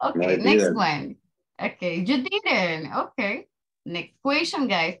 Okay, No, next one. Okay, you didn't. Okay. Next question,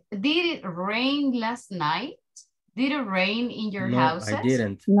 guys. Did it rain last night? Did it rain in your houses? No, I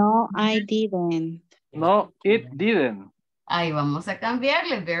didn't. No, I didn't. No, it didn't. Ahí vamos a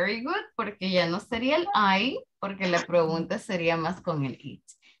cambiarle. Very good, porque ya no sería el I, porque la pregunta sería más con el it.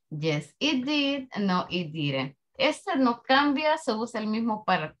 Yes, it did. No, it didn't. Este no cambia, se usa el mismo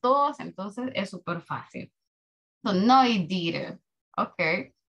para todos, entonces es súper fácil. So, no, it didn't.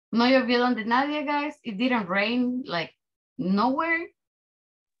 Okay. No llovió donde nadie, guys. It didn't rain, like, nowhere.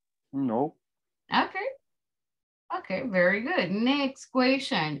 No. Okay. Okay, very good. Next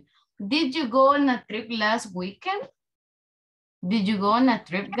question. Did you go on a trip last weekend? Did you go on a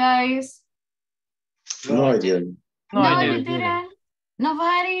trip, guys? No, I didn't. No, I you didn't. didn't?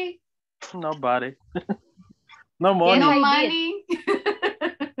 Nobody? Nobody. No money. No I money?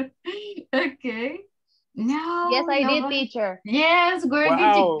 Okay. No. Yes, I did, nobody. teacher. Yes, where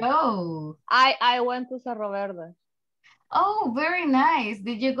did you go? I went to Cerro Verde. Oh, very nice.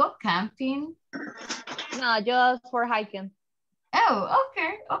 Did you go camping? No, just for hiking. Oh,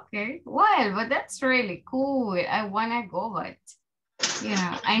 okay. Well, but that's really cool. I want to go, but, you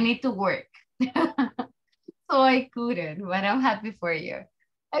know, I need to work. So I couldn't, but I'm happy for you.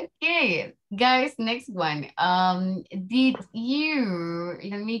 Okay, guys, next one. Did you,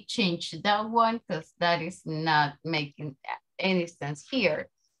 let me change that one because that is not making any sense here.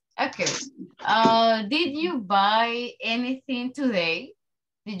 Okay, did you buy anything today?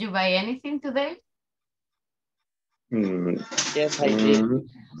 Did you buy anything today? Yes, I did.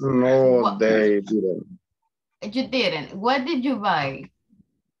 No, What? they didn't. You didn't. What did you buy?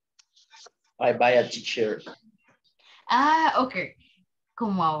 I buy a t-shirt. Ah, okay.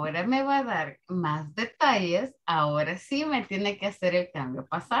 Como ahora me va a dar más detalles, ahora sí me tiene que hacer el cambio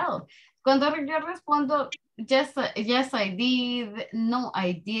pasado. Cuando yo respondo, yes, yes I did, no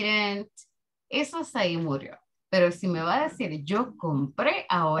I didn't, eso ahí murió. Pero si me va a decir yo compré,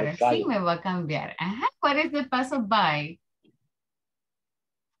 ahora sí me va a cambiar. Ajá, ¿cuál es el paso? Buy.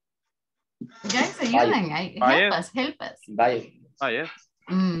 Guys, ayuden. Help us. Buy. Yes.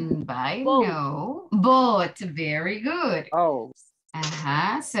 Buy, no. Bought, very good. Oh.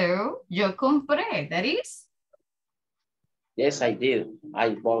 Ajá, so, yo compré, that is? Yes, I did. I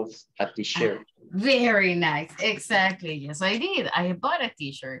bought a t-shirt. Very nice, exactly. Yes, I did. I bought a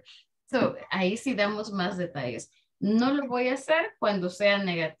t-shirt. So, ahí sí damos más detalles. No lo voy a hacer cuando sea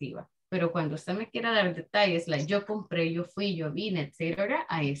negativa, pero cuando usted me quiera dar detalles, like yo compré, yo fui, yo vine, etcétera,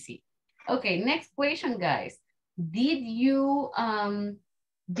 ahí sí. Okay, next question, guys. Did you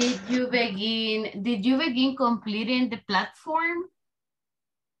begin completing the platform?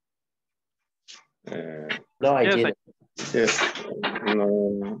 No, I didn't. Yes.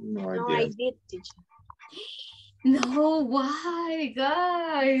 No, I did. Teacher. No, why,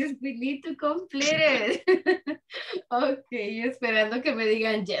 guys? We need to complete it. Okay, esperando que me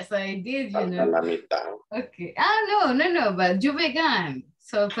digan, yes, I did, you know. La mitad. Okay. Ah, no, but you began.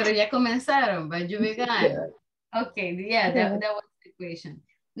 So, pero ya comenzaron, but you began. Okay, yeah, that was the question.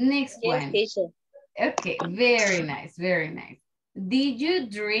 Next one. Teacher. Okay, very nice, very nice. Did you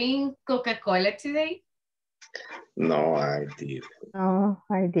drink Coca-Cola today? No, I did. No,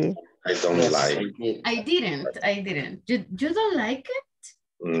 I did. I don't like. I didn't. You don't like it?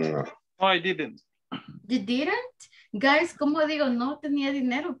 No. No, I didn't. You didn't? Guys, ¿cómo digo? No tenía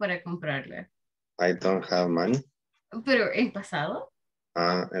dinero para comprarla. I don't have money. Pero en pasado.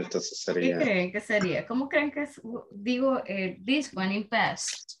 Entonces ¿Qué sería. creen que sería? ¿Cómo creen que es? Digo, this one in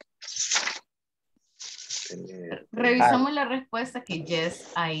past. Revisamos la respuesta que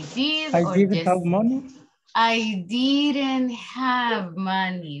yes, I did. I or didn't yes, have money. I didn't have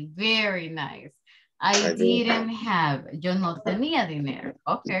money. Very nice. I didn't have. Yo no tenía dinero.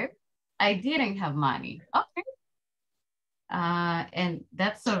 Okay. I didn't have money. Okay. And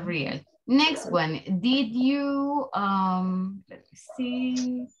that's so real. Next one. Did you, let me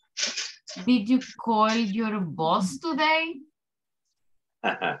see. Did you call your boss today?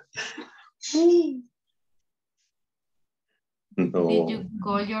 No. Did you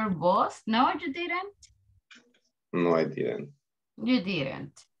call your boss? No, you didn't? No, I didn't. You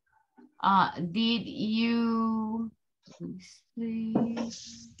didn't. Did you, let me see.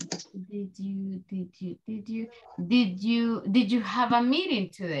 Did you have a meeting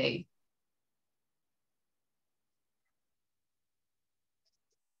today?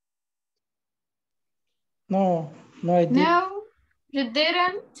 No, I didn't. No, you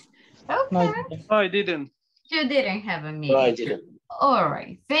didn't? Okay. No, I didn't. No, I didn't. You didn't have a meeting. No, I didn't. All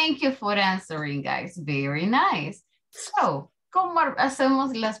right. Thank you for answering, guys. Very nice. So, ¿cómo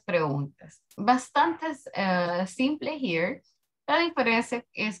hacemos las preguntas? Bastante simple here. La diferencia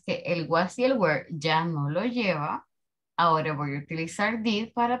es que el was y el were ya no lo lleva. Ahora voy a utilizar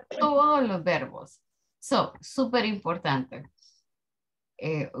did para todos los verbos. So, súper importante.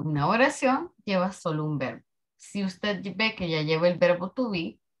 Una oración lleva solo un verbo. Si usted ve que ya lleva el verbo to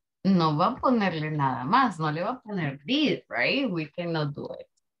be, no va a ponerle nada más. No le va a poner did, right? We cannot do it.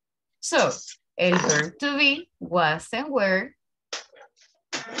 So, el verb to be, was and were,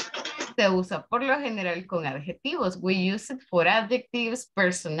 se usa por lo general con adjetivos. We use it for adjectives,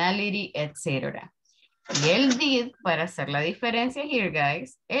 personality, etc. Y el did, para hacer la diferencia here,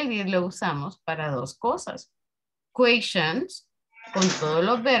 guys, el did lo usamos para dos cosas. Questions, con todos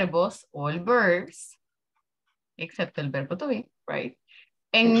los verbos, all verbs, excepto el verbo to be, right?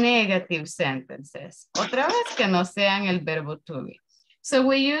 En negative sentences. Otra vez que no sean el verbo to be. So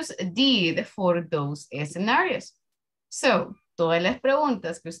we use did for those scenarios. So, todas las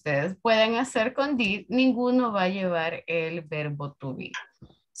preguntas que ustedes puedan hacer con did, ninguno va a llevar el verbo to be.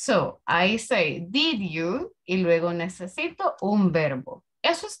 So, I say, did you? Y luego necesito un verbo.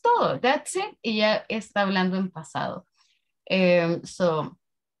 Eso es todo. That's it. Y ya está hablando en pasado. So,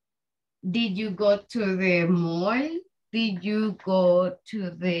 did you go to the mall? Did you go to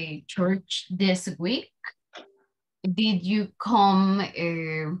the church this week? Did you come,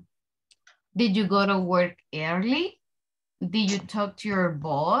 did you go to work early? Did you talk to your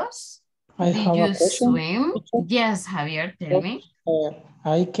boss? I Did have you a question, swim? teacher. Yes, Javier, tell me.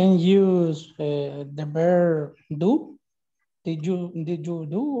 I can use the verb do. Did you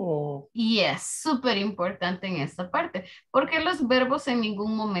do or? Yes, súper importante en esta parte, porque los verbos en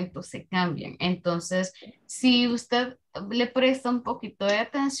ningún momento se cambian. Entonces, si usted le presta un poquito de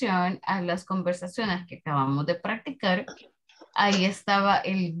atención a las conversaciones que acabamos de practicar, ahí estaba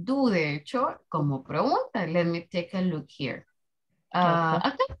el do, de hecho, como pregunta. Let me take a look here.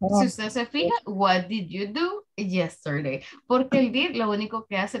 Acá, si usted se fija, what did you do yesterday? Porque el did lo único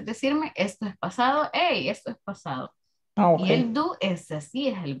que hace es decirme, esto es pasado, hey, esto es pasado. Y el do es así,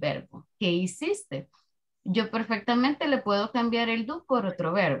 es el verbo. ¿Qué hiciste? Yo perfectamente le puedo cambiar el do por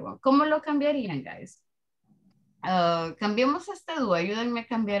otro verbo. ¿Cómo lo cambiarían, guys? Cambiemos este do, ayúdenme a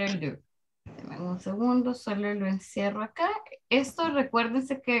cambiar el do. Denme un segundo, solo lo encierro acá. Esto,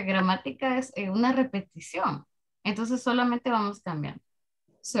 recuérdense que gramática es una repetición. Entonces solamente vamos cambiando.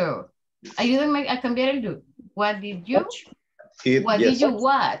 So, ayúdenme a cambiar el do. What did you? What did you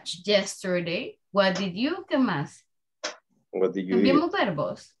watch yesterday? What did you? ¿Qué más? What did you Cambiemos eat?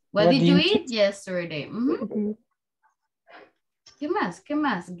 verbos. What did you eat yesterday? ¿Qué más? ¿Qué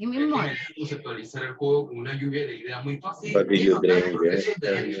más? Give me more. What did you drink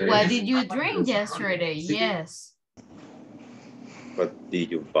yesterday? What did you drink yesterday? Yes. What did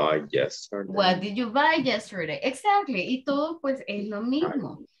you buy yesterday? What did you buy yesterday? Exactly. Y todo pues es lo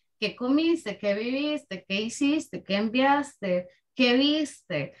mismo. ¿Qué comiste? ¿Qué viviste? ¿Qué hiciste? ¿Qué enviaste? ¿Qué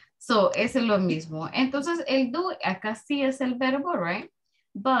viste? So, eso es lo mismo. Entonces, el do acá sí es el verbo, right?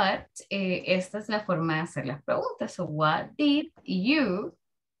 But esta es la forma de hacer las preguntas. So, what did you?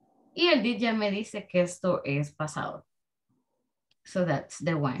 Y el did ya me dice que esto es pasado. So, that's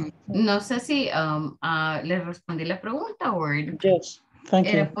the one. No sé si le respondí la pregunta o Yes, thank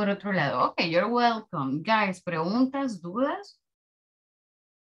you. era por otro lado. Ok, you're welcome. Guys, ¿preguntas, dudas?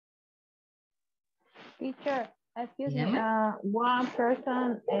 Teacher, excuse me, Dígame. one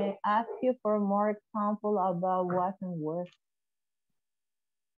person asked you for more example about what and where.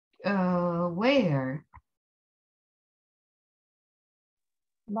 Where?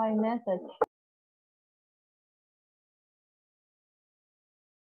 By message.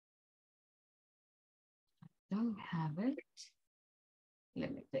 Don't have it.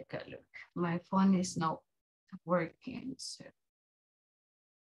 Let me take a look. My phone is not working. So.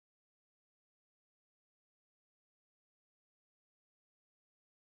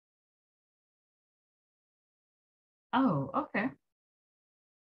 Oh, okay.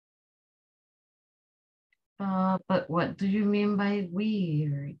 But what do you mean by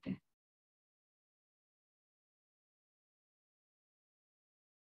weird?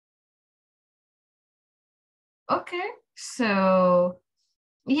 Okay, so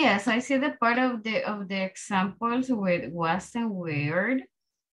yes, I see the part of the examples with wasn't weird,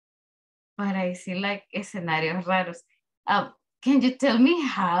 but I see like escenarios raros. Can you tell me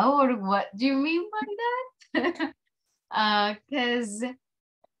how or what do you mean by that? Because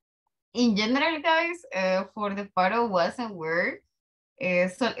in general, guys, for the part of wasn't weird,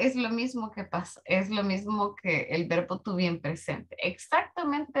 es lo mismo que pasa, es lo mismo que el verbo to be en presente.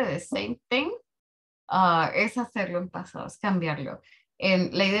 Exactamente the same thing. Es hacerlo en pasado, es cambiarlo.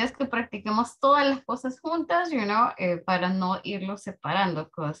 La idea es que practiquemos todas las cosas juntas, para no irlo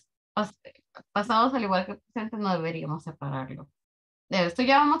separando. Pasados, al igual que presente, no deberíamos separarlo. Esto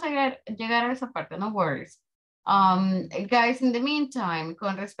ya vamos a llegar a esa parte, no worries. Guys, in the meantime,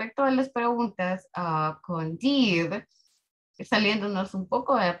 con respecto a las preguntas, con did, saliéndonos un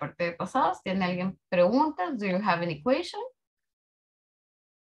poco de la parte de pasados, ¿tiene alguien preguntas? Do you have any question?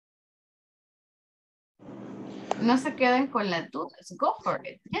 No se queden con las dudas. Go for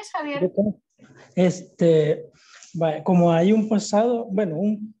it. Yes, Javier. Como hay un pasado, bueno,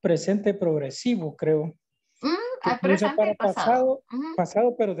 un presente progresivo, creo. Presente para y pasado.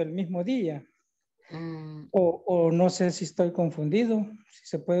 Pasado, pero del mismo día. O no sé si estoy confundido. Si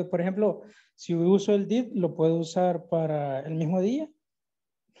se puede, por ejemplo, si uso el did, ¿lo puedo usar para el mismo día?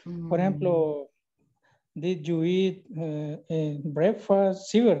 Por ejemplo, did you eat breakfast?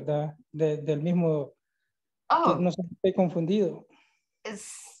 Sí, ¿verdad? Del mismo... No sé si estoy confundido.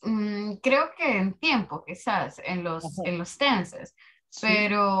 Creo que en tiempo, quizás, en los tenses. Sí.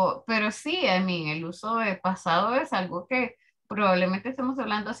 Pero sí, el uso de pasado es algo que probablemente estemos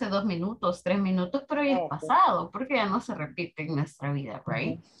hablando hace 2 minutos, 3 minutos, pero ya es pasado, porque ya no se repite en nuestra vida,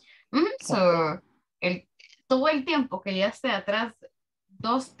 right? So, todo el tiempo que ya esté atrás,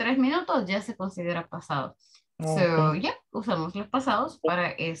 2, 3 minutos, ya se considera pasado. So, yeah, usamos los pasados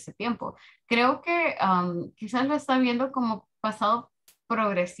para ese tiempo. Creo que quizás lo está viendo como pasado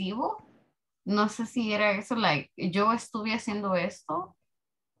progresivo. No sé si era eso, like, yo estuve haciendo esto.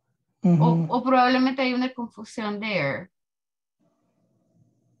 O probablemente hay una confusión there.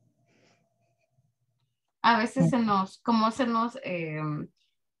 A veces se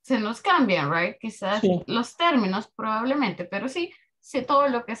nos cambian, right? Quizás Sí. los términos probablemente, pero sí, todo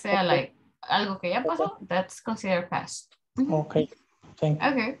lo que sea, like, algo que ya pasó, that's considered past. Okay, thank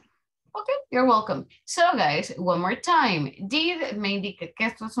you. Okay, you're welcome. So guys, one more time. Did me indica que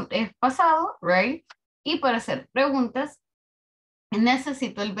esto es pasado, right? Y para hacer preguntas,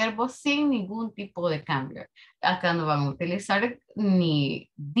 necesito el verbo sin ningún tipo de cambio. Acá no van a utilizar ni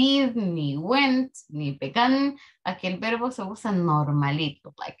did, ni went, ni began. Aquí el verbo se usa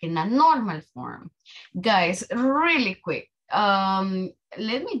normalito, like in a normal form. Guys, really quick.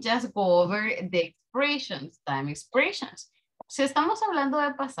 Let me just go over the expressions, time expressions. Si estamos hablando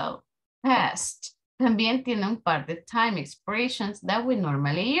de pasado, past, también tiene un par de time expressions that we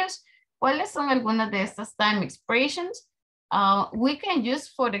normally use. ¿Cuáles son algunas de estas time expressions? We can use,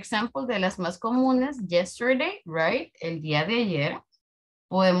 for example, de las más comunes, yesterday, right? El día de ayer.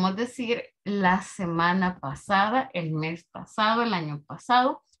 Podemos decir la semana pasada, el mes pasado, el año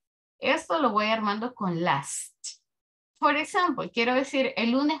pasado. Esto lo voy armando con last. For example, quiero decir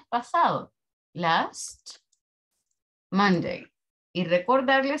el lunes pasado, last Monday. Y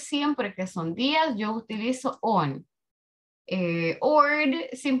recordarles siempre que son días, yo utilizo on. Or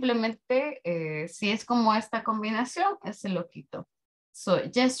simplemente, si es como esta combinación, ese lo quito. So,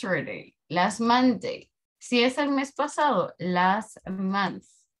 yesterday, last Monday. Si es el mes pasado, last month.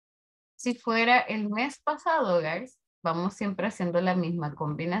 Si fuera el mes pasado, guys, vamos siempre haciendo la misma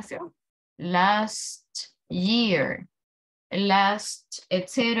combinación. Last year, last,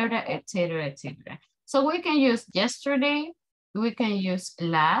 etcétera, etcétera, etcétera. So, we can use yesterday, we can use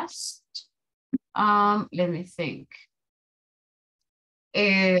last. Let me think.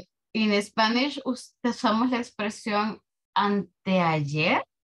 En Spanish usamos la expresión anteayer.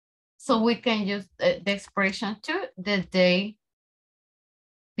 So we can use the expression to the day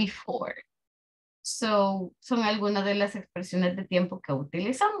before. So son algunas de las expresiones de tiempo que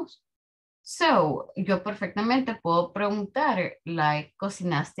utilizamos. So yo perfectamente puedo preguntar, like,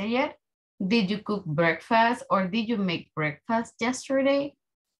 ¿cocinaste ayer? Did you cook breakfast or did you make breakfast yesterday?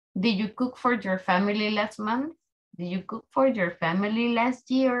 Did you cook for your family last month? Did you cook for your family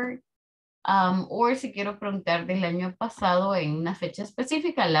last year? O si quiero preguntar del año pasado en una fecha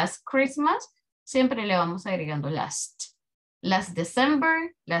específica, last Christmas, siempre le vamos agregando last. Last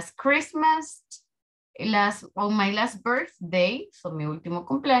December, last Christmas, on my last birthday, so mi último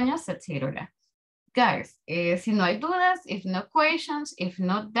cumpleaños, etc. Guys, si no hay dudas, if no questions, if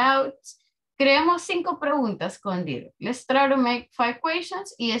no doubts, creemos 5 preguntas con Did. Let's try to make 5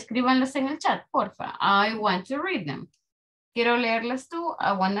 questions y escríbanlas en el chat, porfa. I want to read them. Quiero leerlas tú.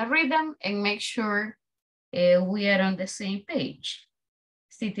 I want to read them and make sure we are on the same page.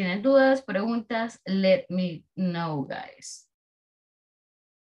 Si tienen dudas, preguntas, let me know, guys.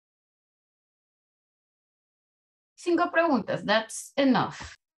 5 preguntas, that's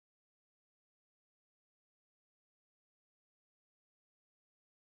enough.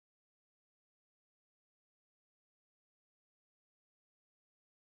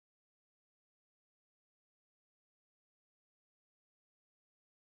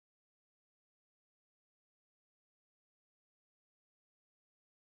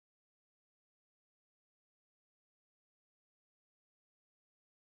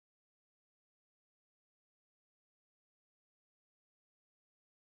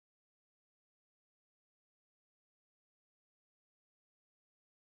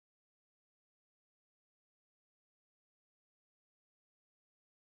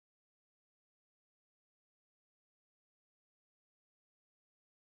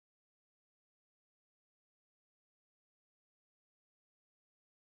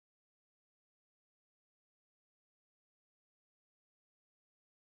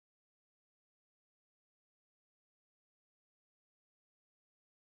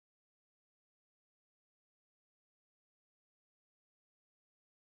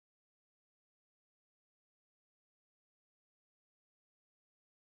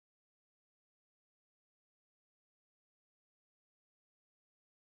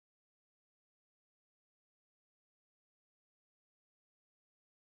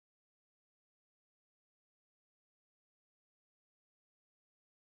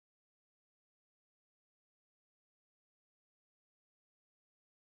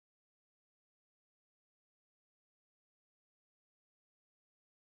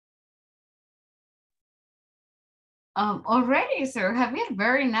 Already, sir. Javier,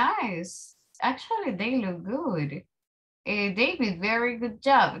 very nice. Actually, they look good. David, very good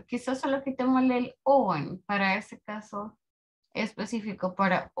job. Quizás solo quitémosle el on para ese caso específico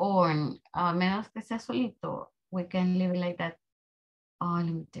para on. A menos que sea solito, we can leave it like that. Oh,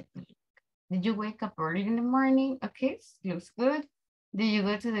 let me take a look. Did you wake up early in the morning? Okay, looks good. Did you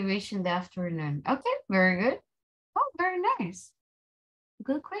go to the beach in the afternoon? Okay, very good. Oh, very nice.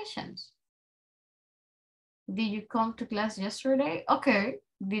 Good questions. Did you come to class yesterday? Okay.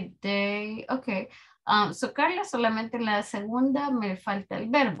 Did they? Okay. So Carla, solamente en la segunda me falta el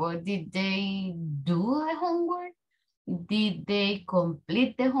verbo. Did they do the homework? Did they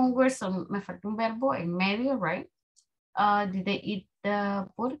complete the homework? So me falta un verbo en medio, right? Did they eat the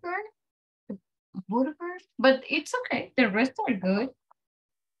burger? Burgers? But it's okay. The rest are good.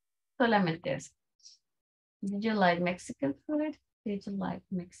 Solamente eso. Did you like Mexican food? Did you like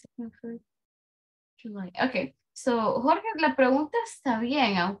Mexican food? Did you like? Okay. So, Jorge, la pregunta está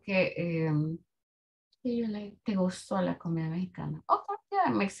bien, aunque te gustó la comida mexicana. Okay, yeah,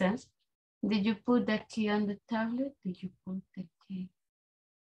 it makes sense. Did you put the key on the tablet? Did you put the key?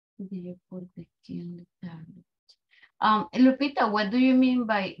 Did you put the key on the tablet? Lupita, what do you mean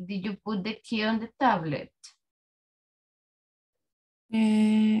by did you put the key on the tablet?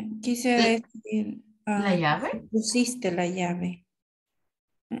 Quise decir... ¿La llave? Pusiste la llave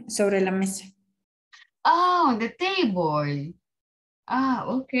sobre la mesa. Oh, on the table. Ah,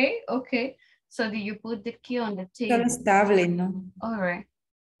 okay, okay. So did you put the key on the table? Solo es tablet, ¿no? All right.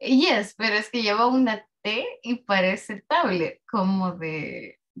 Yes, pero es que lleva una T y parece tablet, como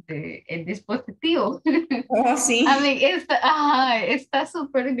de el dispositivo. Oh, sí. A mí está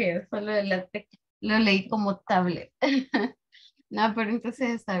súper bien, solo la T lo leí como tablet. No, pero entonces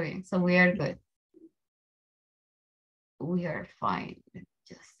está bien. So we are good. We are fine.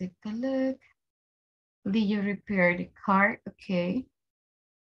 Just take a look. Did you repair the car? Okay.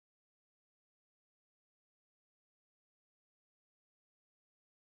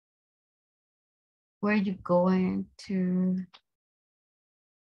 Where are you going to?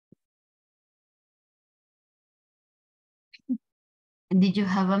 Did you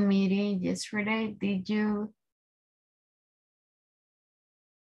have a meeting yesterday? Did you?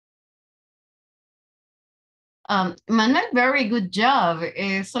 Manuel, very good job.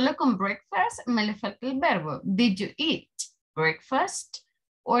 Solo con breakfast me le falta el verbo. Did you eat breakfast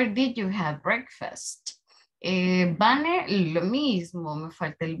or did you have breakfast? Vane, lo mismo, me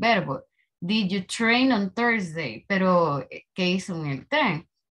falta el verbo. Did you train on Thursday? Pero, ¿qué hizo en el tren?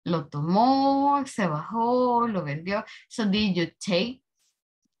 Lo tomó, se bajó, lo vendió. So, did you take?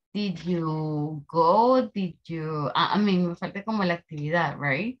 Did you go? Did you? I mean, me falta como la actividad,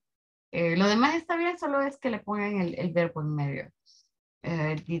 right? Lo demás está bien, solo es que le pongan el verbo en medio.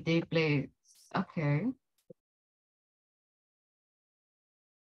 Did they play? Okay.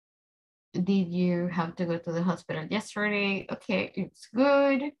 Did you have to go to the hospital yesterday? Okay, it's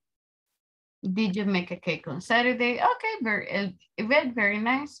good. Did you make a cake on Saturday? Okay, very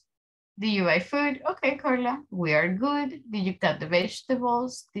nice. Did you buy food? Okay, Carla, we are good. Did you cut the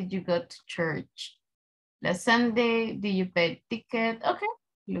vegetables? Did you go to church last Sunday? Did you pay the ticket? Okay,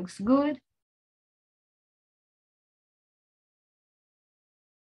 looks good.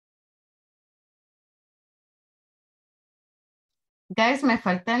 Guys, me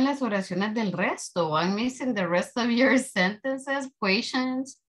faltan las oraciones del resto. I'm missing the rest of your sentences,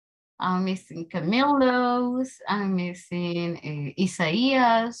 questions. I'm missing Camilo's. I'm missing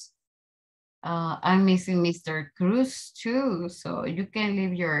Isaías. I'm missing Mr. Cruz too. So you can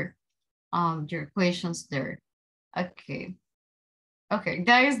leave your questions there. Okay. Okay,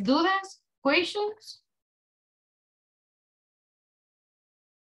 guys, do this. Questions?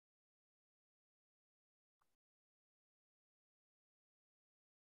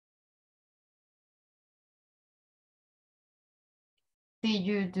 Did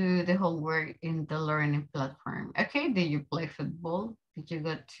you do the homework in the learning platform? Okay, did you play football? Did you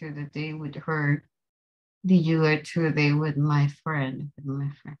go to the day with her? Did you go to the day with my friend?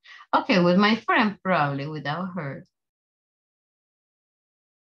 Okay, with my friend, probably, without her.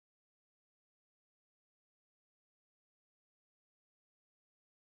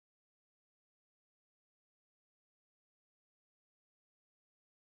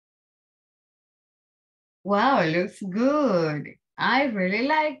 Wow, it looks good. I really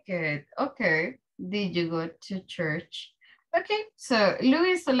like it. Okay. Did you go to church? Okay, so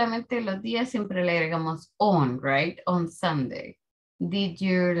Luis, solamente los días siempre le agregamos on, right? On Sunday. Did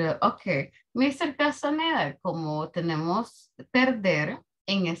you, okay. Mr. Castaneda, como tenemos perder,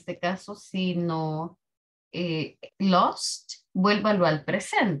 en este caso, si no lost, vuélvalo al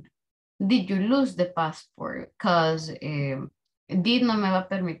presente. Did you lose the passport? Because did no me va a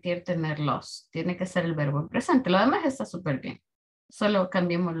permitir tener lost. Tiene que ser el verbo en presente. Lo demás está súper bien. Solo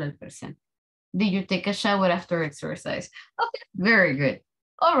cambiémoslo al presente. Did you take a shower after exercise? Okay, very good.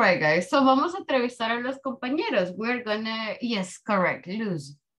 All right, guys. So vamos a entrevistar a los compañeros. We're gonna, yes, correct,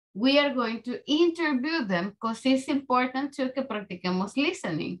 lose. We are going to interview them because it's important too que practiquemos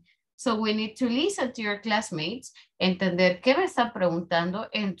listening. So we need to listen to your classmates, entender qué me está preguntando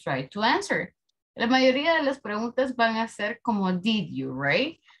and try to answer. La mayoría de las preguntas van a ser como did you,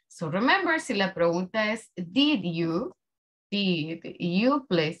 right? So remember, si la pregunta es did you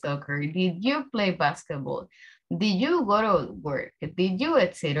play soccer? Did you play basketball? Did you go to work? Did you,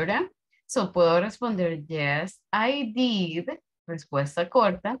 etcétera? So puedo responder yes, I did. Respuesta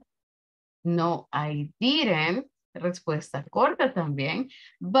corta. No, I didn't. Respuesta corta también.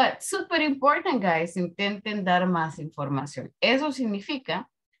 But super important, guys, intenten dar más información. Eso significa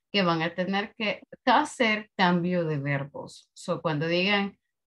que van a tener que hacer cambio de verbos. So cuando digan,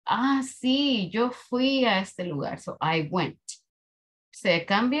 ah, sí, yo fui a este lugar. So I went. Se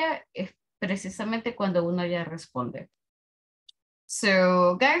cambia precisamente cuando uno ya responde.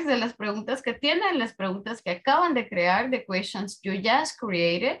 So, guys, de las preguntas que tienen, las preguntas que acaban de crear, the questions you just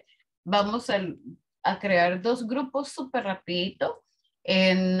created, vamos a crear dos grupos súper rapidito.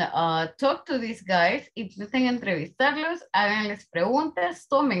 And talk to these guys, intenten entrevistarlos, háganles preguntas,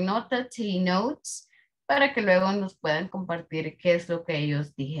 tomen nota, take notes, para que luego nos puedan compartir qué es lo que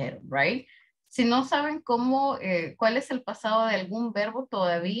ellos dijeron, right? Si no saben cómo, cuál es el pasado de algún verbo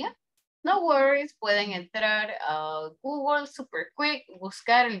todavía, no worries, pueden entrar a Google super quick,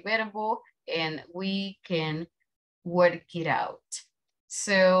 buscar el verbo, and we can work it out.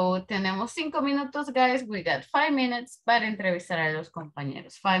 So, tenemos 5 minutos, guys. We got 5 minutes para entrevistar a los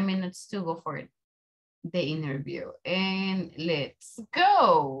compañeros. 5 minutes to go for the interview. And let's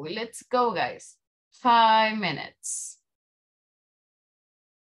go. Let's go, guys. 5 minutes.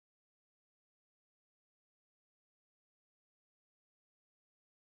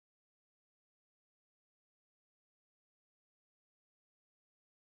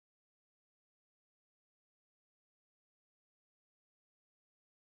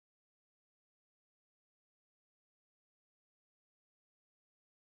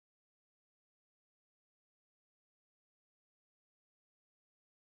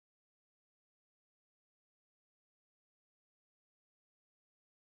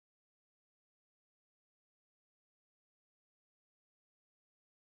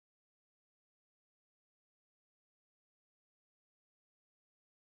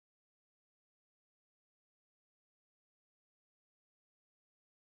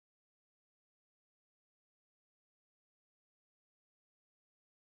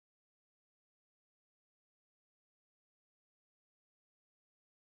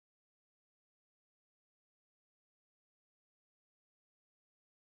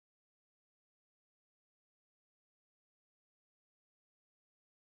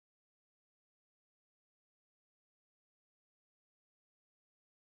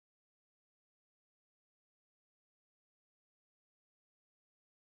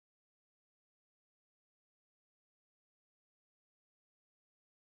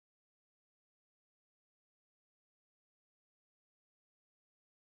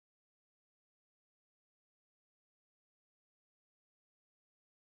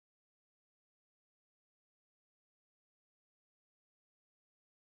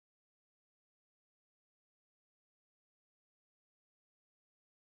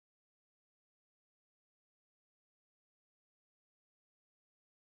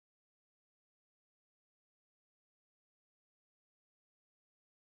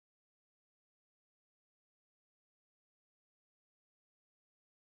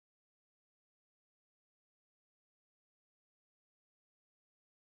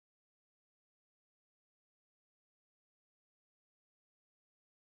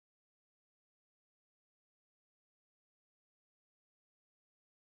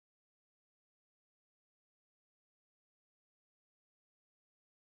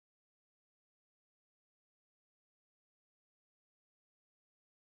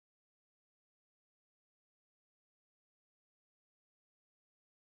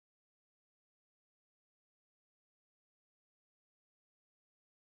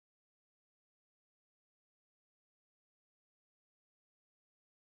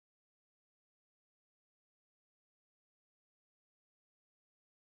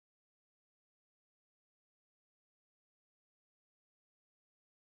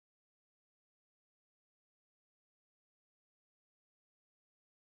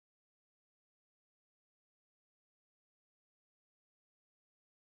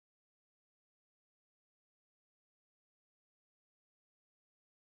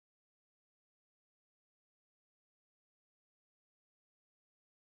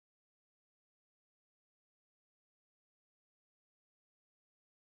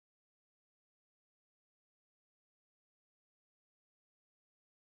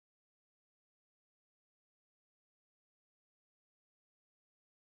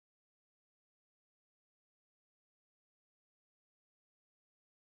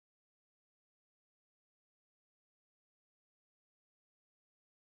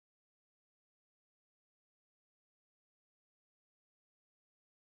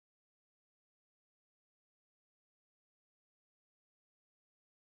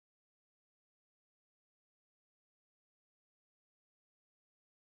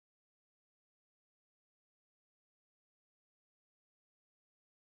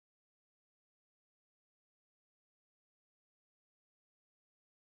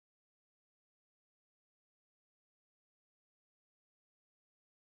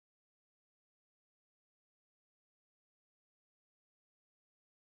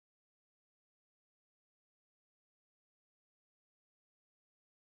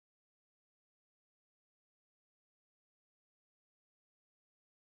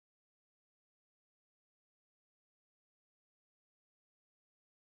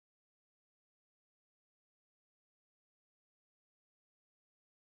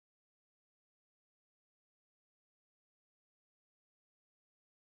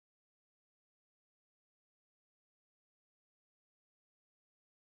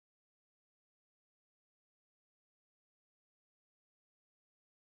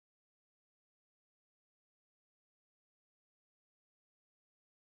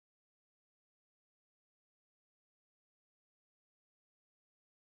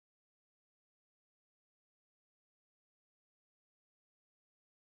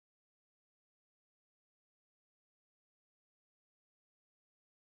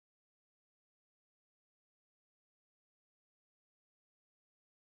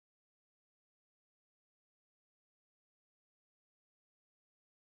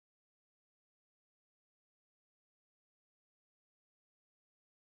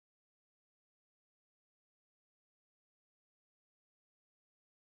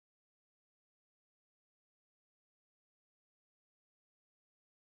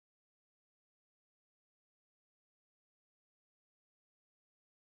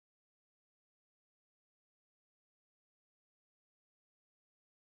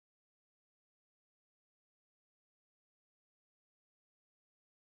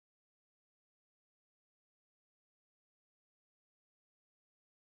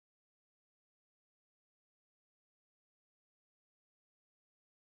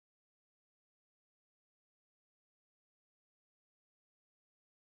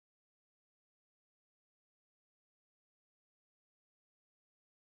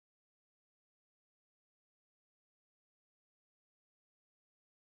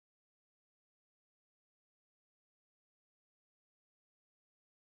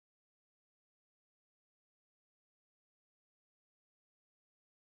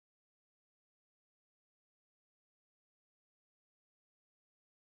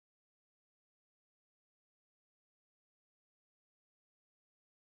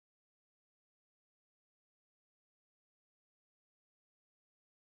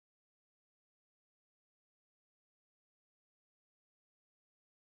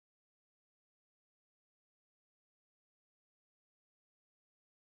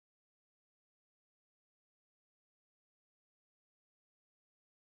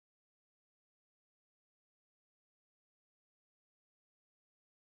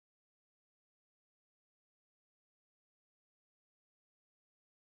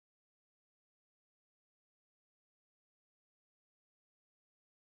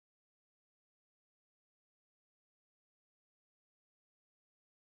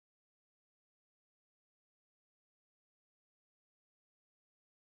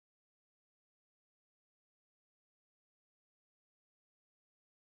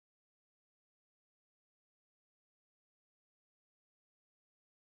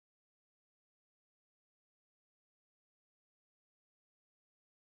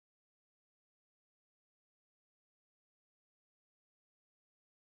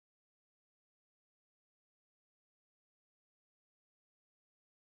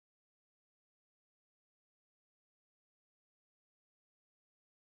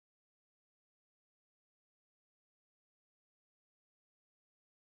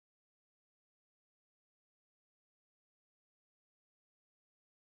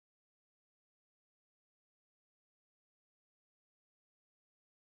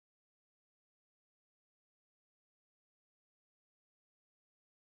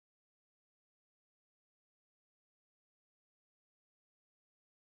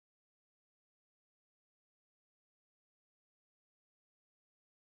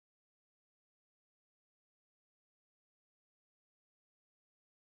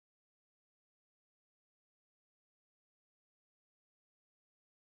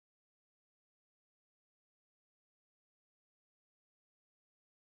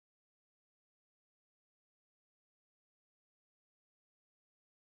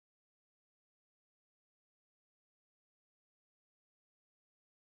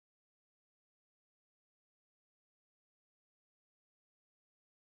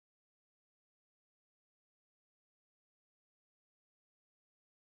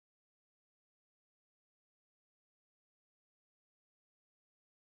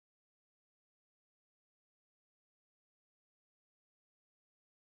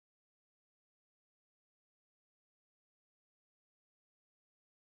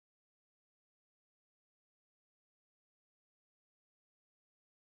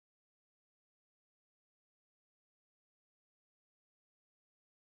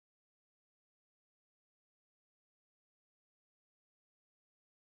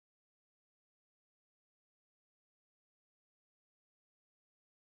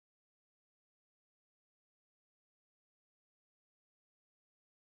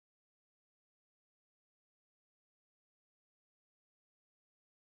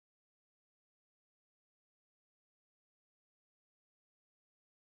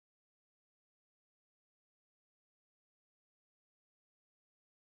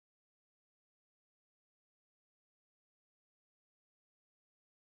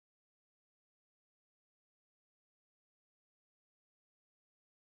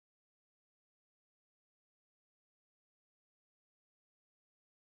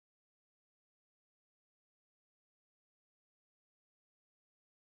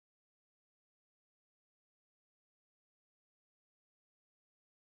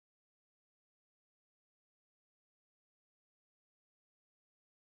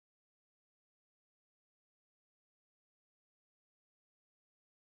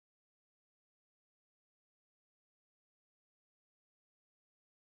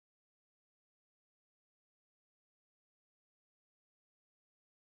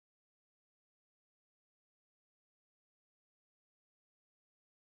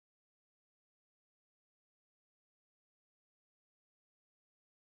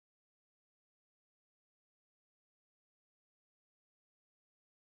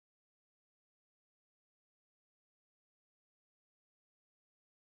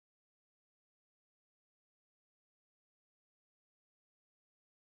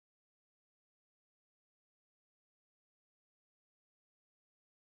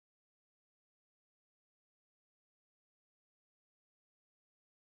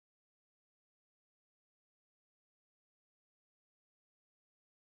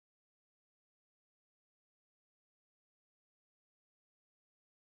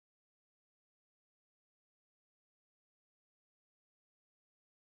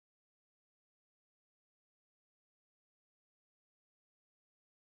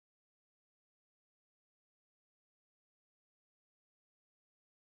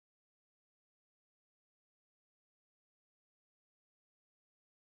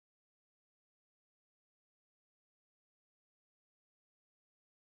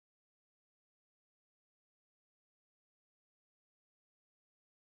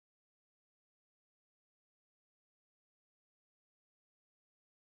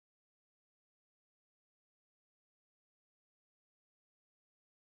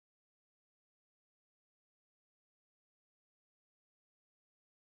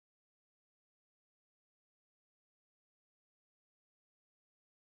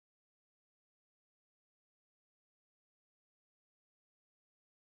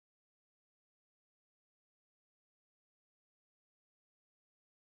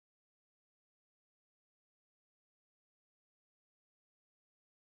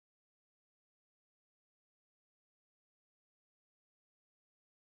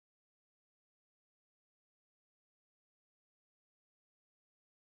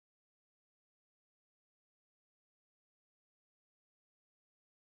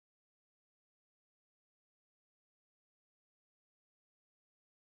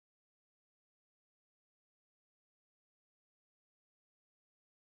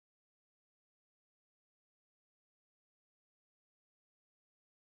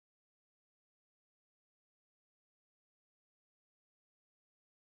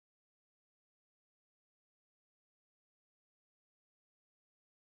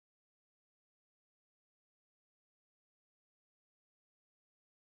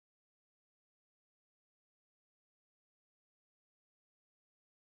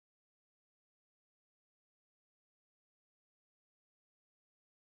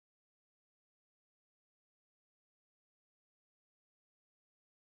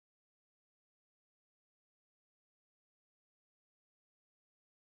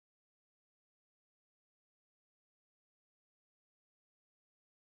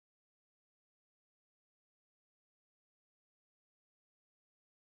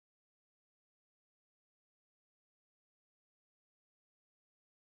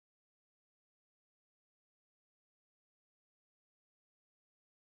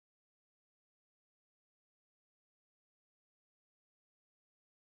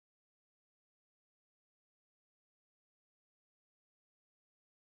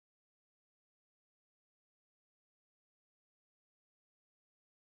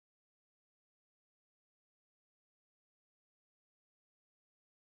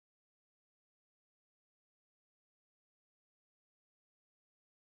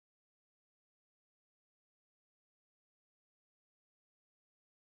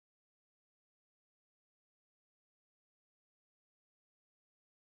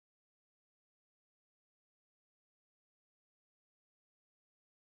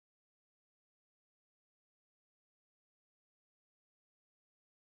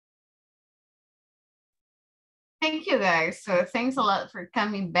 Thank you guys. So thanks a lot for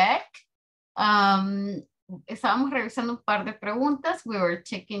coming back. Estábamos revisando un par de preguntas. We were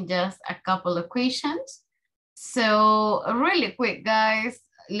checking just a couple of questions. So really quick, guys,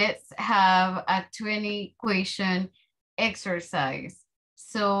 let's have a 20 question exercise.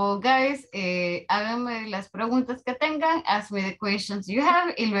 So guys, háganme las preguntas que tengan, ask me the questions you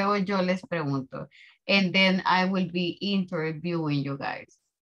have, y luego yo les pregunto. And then I will be interviewing you guys.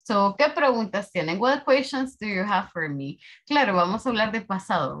 So, ¿qué preguntas tienen? What questions do you have for me? Claro, vamos a hablar de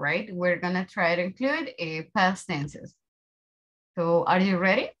pasado, right? We're going to try to include past tenses. So, are you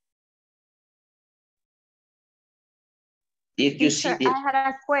ready? Did you see I had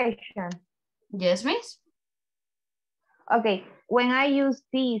a question. Yes, miss? Okay, when I use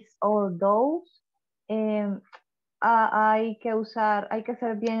these or those, hay que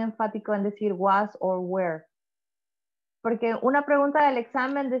ser bien enfático en decir was or were. Porque una pregunta del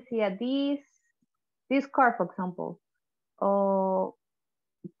examen decía this car, for example.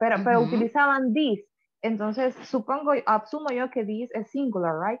 Pero utilizaban this. Entonces, asumo yo que this es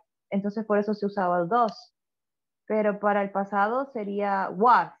singular, right? Entonces, por eso se usaba el dos. Pero para el pasado sería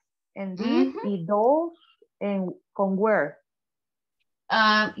was en this y those con were.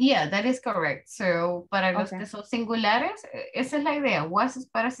 Yeah, that is correct. So, para los que son singulares, esa es la idea. Was es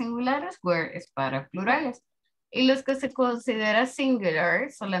para singulares, were es para plurales. Y los que se considera singular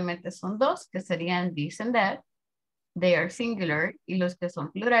solamente son dos, que serían this and that. They are singular. Y los que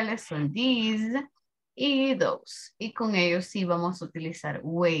son plurales son these y those. Y con ellos sí vamos a utilizar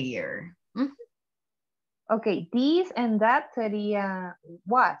were. Ok, this and that sería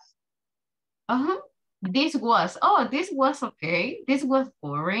was. This was, oh, this was okay. This was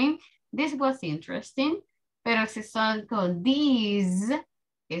boring. This was interesting. Pero si son con these,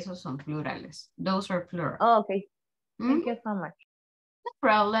 esos son plurales. Those are plural. Oh, okay. Thank you so much. No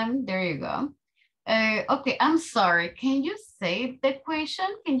problem. There you go. Okay, I'm sorry. Can you say the question?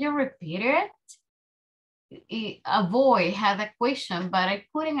 Can you repeat it? A boy had a question, but I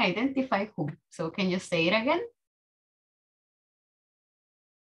couldn't identify who. So can you say it again?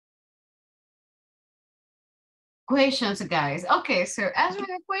 Questions, guys. Okay, so ask me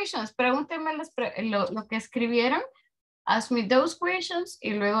the questions. Pregúntenme lo que escribieron. Ask me those questions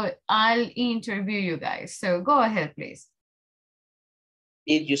y luego I'll interview you guys. So go ahead, please.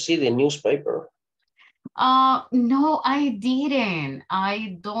 Did you see the newspaper? No, I didn't.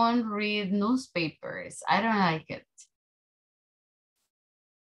 I don't read newspapers. I don't like it.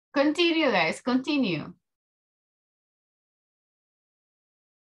 Continue, guys. Continue.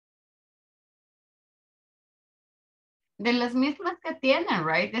 De las mismas que tienen,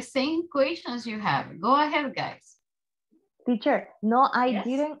 right? The same questions you have. Go ahead, guys. Teacher, no, I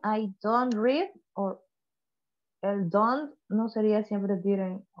didn't, I don't read, or el don't no sería siempre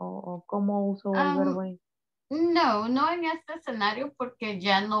didn't, o cómo uso el verbo ahí. No, no en este escenario porque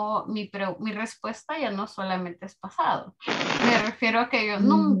ya no, mi respuesta ya no solamente es pasado. Me refiero a que yo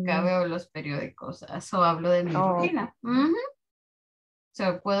nunca veo los periódicos, eso hablo de mi rutina.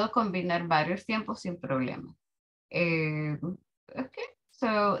 So, puedo combinar varios tiempos sin problema. Okay,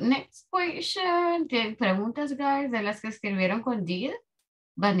 so next question. ¿Tienen preguntas, guys, de las que escribieron con did?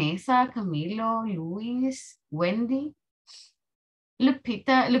 Vanessa, Camilo, Luis, Wendy.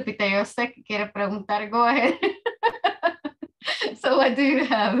 Lupita, yo sé que quiere preguntar. Go ahead. So what do you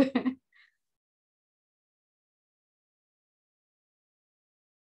have?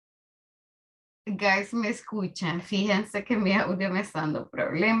 Guys, me escuchan. Fíjense que mi audio me está dando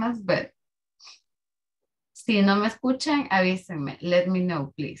problemas, but si no me escuchan, avísenme. Let me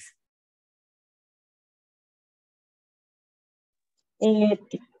know, please.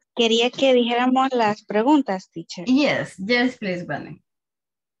 Quería que dijéramos las preguntas, teacher. Yes, please, Bunny.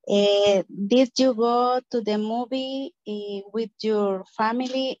 Did you go to the movie with your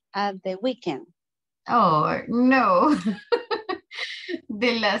family at the weekend? Oh, no.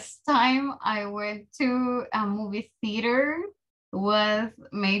 The last time I went to a movie theater was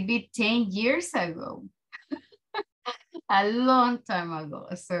maybe 10 years ago. A long time ago.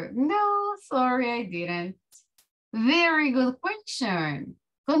 So, no, sorry, I didn't. Very good question.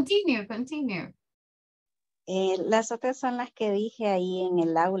 Continue. Las otras son las que dije ahí en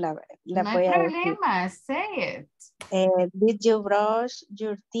el aula. No hay problema, say it. Did you brush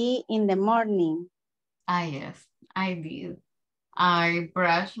your teeth in the morning? Yes, I did. I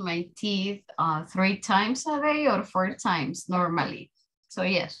brush my teeth 3 times a day or 4 times normally. So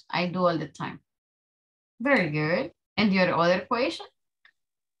yes, I do all the time. Very good. And your other question?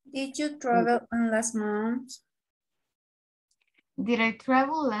 Did you travel last month? Did I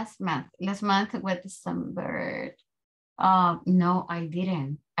travel last month? Last month was December. No, I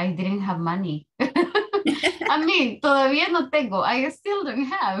didn't. I didn't have money. I mean, todavía no tengo. I still don't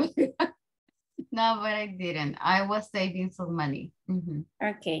have. No, but I didn't. I was saving some money.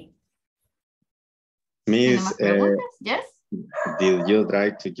 Okay. Miss, Yes? did you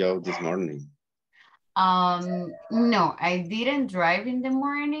drive to job this morning? No, I didn't drive in the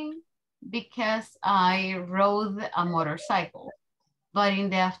morning because I rode a motorcycle. But in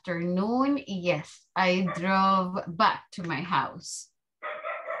the afternoon, yes, I drove back to my house.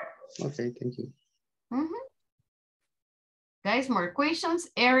 Okay, thank you. Guys, more questions?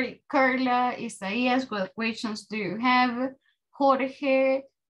 Eric, Carla, Isaías, what questions do you have? Jorge,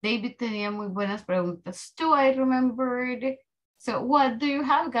 David tenía muy buenas preguntas too, I remembered. So what do you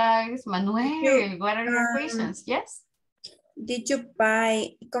have, guys? Manuel, what are your questions? Yes? Did you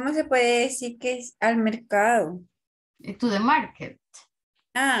buy, ¿cómo se puede decir que es al mercado? To the market.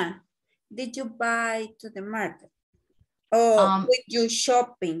 Did you buy to the market? Or with you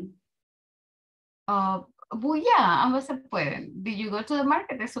shopping? Well, yeah, ambas se pueden. Did you go to the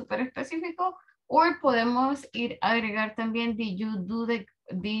market? Es súper específico. O podemos ir a agregar también, did you do the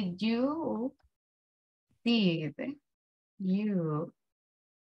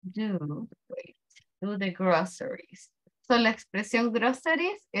groceries? So, la expresión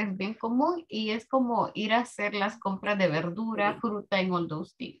groceries es bien común y es como ir a hacer las compras de verdura, fruta, and all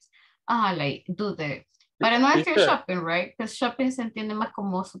those things. Like do the... Para no decir shopping, right? Because shopping se entiende más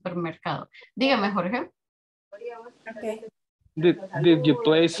como supermercado. Dígame, Jorge. Okay. Did you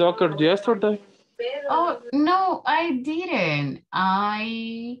play soccer yesterday? Oh, no, I didn't.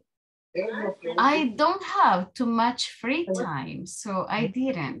 I don't have too much free time, so I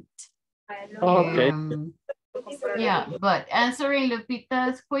didn't. Okay. Yeah, but answering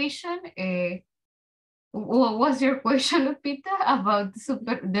Lupita's question, what was your question, Lupita, about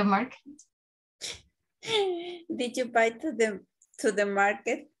the market? Did you buy to the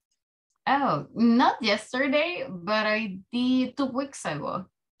market? Oh, not yesterday, but I did 2 weeks ago.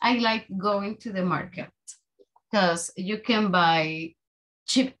 I like going to the market because you can buy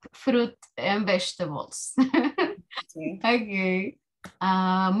cheap fruit and vegetables. Okay.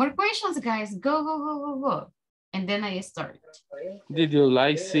 More questions, guys. Go. And then I start. Did you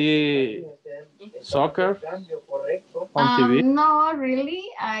like see soccer on TV? No,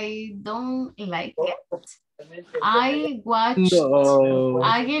 really. I don't like it. I watched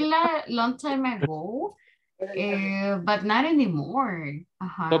Águila long time ago, but not anymore.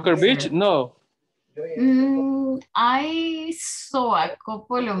 Soccer Beach? No. I saw a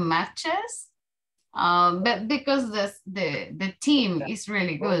couple of matches, but because the team is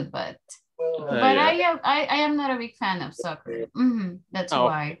really good, but Yeah. I am not a big fan of soccer. That's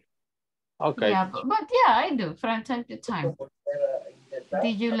why. Okay. Yeah, but yeah, I do from time to time.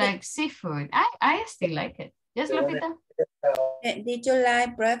 Did you like seafood? I still like it. Yes, Lupita? Did you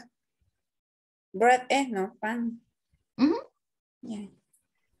like bread? Bread es no pan. Yeah.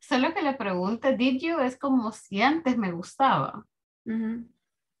 Solo que la pregunta, did you, es como si antes me gustaba. Sí,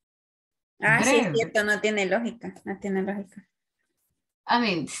 es cierto, no tiene lógica. I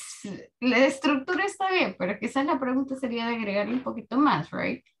mean, la estructura está bien, pero quizás la pregunta sería de agregarle un poquito más,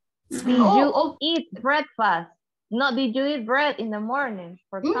 right? Did you eat breakfast? No, did you eat bread in the morning?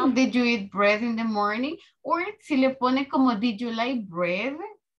 For example. Did you eat bread in the morning? Or si le pone como, did you like bread?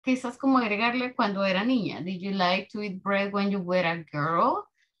 Quizás como agregarle cuando era niña. Did you like to eat bread when you were a girl?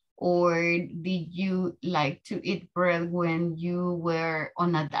 Or did you like to eat bread when you were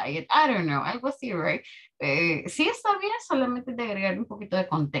on a diet? I don't know, algo así, right? Sí está bien, solamente de agregar un poquito de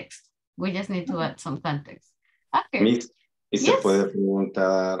contexto. We just need to add some context. Okay. Y se puede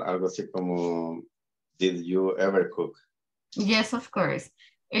preguntar algo así como, did you ever cook? Yes, of course.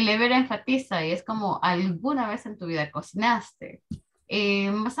 El ever enfatiza y es como, ¿alguna vez en tu vida cocinaste?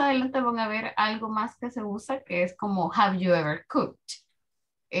 Más adelante van a ver algo más que se usa, que es como, have you ever cooked?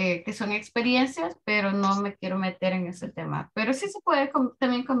 Que son experiencias, pero no me quiero meter en ese tema. Pero sí se puede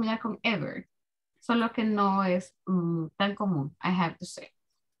también combinar con ever, solo que no es tan común, I have to say.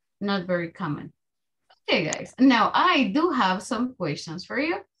 Not very common. Okay, guys. Now, I do have some questions for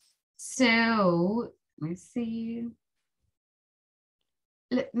you. So, let me see.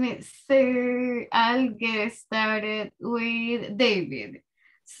 I'll get started with David.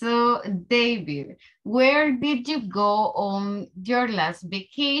 So, David, where did you go on your last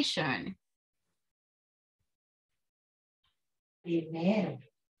vacation? Where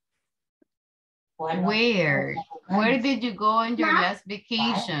did you go on your last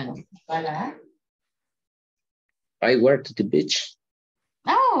vacation? I went to the beach.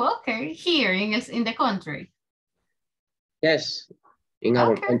 Oh, okay. Here in the country. Yes, in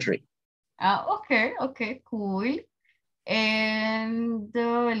our country. Okay, cool. And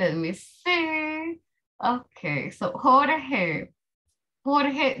let me see. Okay, so Jorge,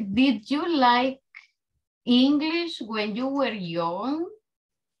 did you like English when you were young?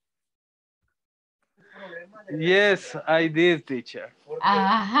 Yes, I did, teacher.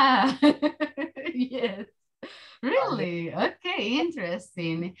 Aha. Yes. Really? Okay,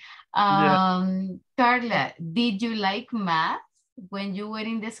 interesting. Yeah. Carla, did you like math when you were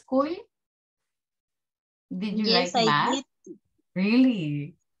in the school? Did you Yes, like I math? did.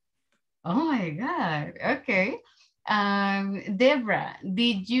 Really? Oh my God. Okay. Debra,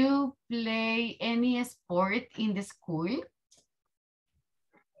 did you play any sport in the school?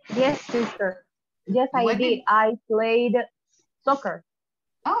 Yes, sister. Yes, I What did. I played soccer.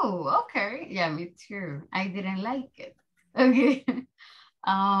 Oh, okay. Yeah, me too. I didn't like it. Okay.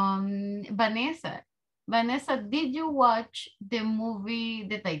 Vanessa, did you watch the movie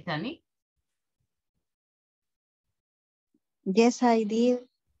The Titanic? Yes, I did.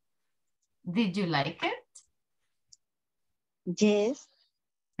 Did you like it? Yes.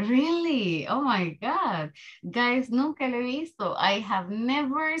 Really? Oh my God. Guys, nunca lo he visto. I have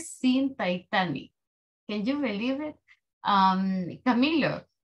never seen Titanic. Can you believe it? Camilo,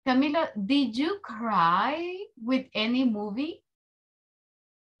 did you cry with any movie?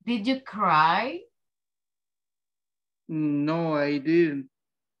 Did you cry? No, I didn't.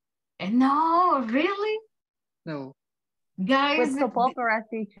 No, really? No. Guys. With soap opera,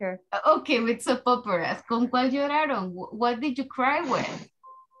 teacher. Okay, with soap operas. ¿Con cuál lloraron? What did you cry with?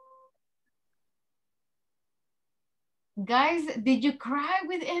 Guys, did you cry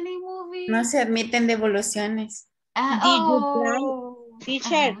with any movie? No se admiten devoluciones. Did you cry?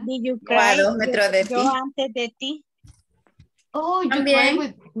 Teacher, did you cry? O a 2 metros de Yo ti. antes de ti. Oh, you También. cried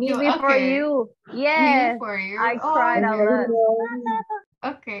with... Maybe for you. Yes. For you. I cried a lot.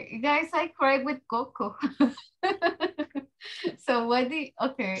 Okay, guys, I cried with Coco. So what did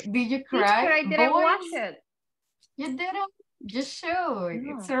you cry? Teacher, I didn't Boys? watch it. You didn't? Just show it.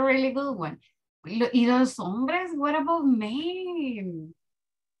 No. It's a really good one. Y los hombres, what about men?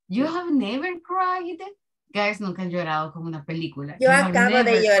 You have never cried? Guys, nunca han llorado con una película. Yo You have acabo de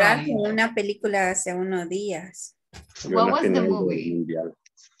never llorar cried. con una película hace unos días. What was the movie?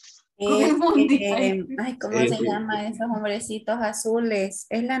 Con el mundial. Ay, ¿cómo se llama esos hombrecitos azules?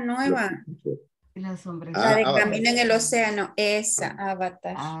 Es la nueva. Los hombres. La de Avatar. Camino en el Océano. Esa,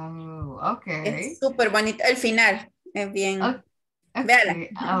 Avatar. Oh, okay. Es súper bonita. El final es bien. Okay. Véala.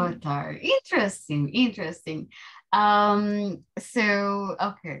 Avatar. Interesting. So,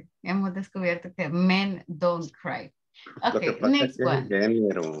 okay. Hemos descubierto que men don't cry. Okay, Lo que pasa next es que one. el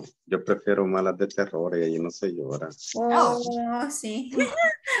género, yo prefiero más las de terror y ahí no se llora. Oh, sí.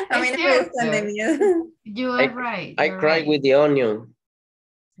 A mí Es no me gustan de cierto. miedo. You are right. I you're cried right. with the onion.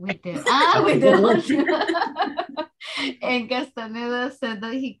 With the and Castaneda said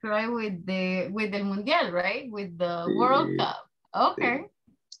that he cried with the Mundial, right? With the World Cup. Okay.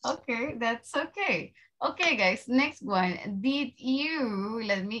 Okay, that's okay. Okay, guys, next one. Did you,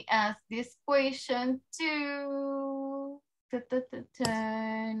 let me ask this question to,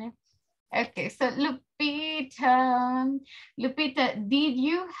 okay, so Lupita, did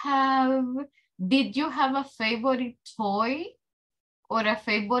you have a favorite toy or a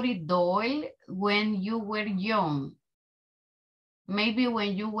favorite doll when you were young? Maybe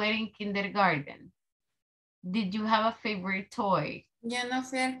when you were in kindergarten. Did you have a favorite toy? Yo no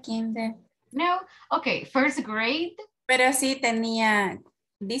fui al kinder. No? Okay, first grade? Pero sí tenía,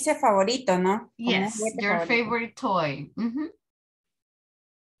 dice favorito, ¿no? Yes, your favorite toy.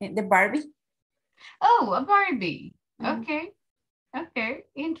 The Barbie. Oh, a Barbie. Okay, okay,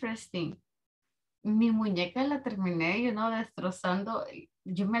 interesting. Mi muñeca la terminé, destrozando.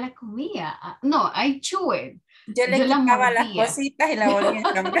 Yo me la comía. No, I chew it. Yo le quitaba las cositas y la volvía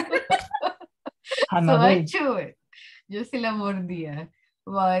a cambiar. So I chew it. Yo sí la mordía.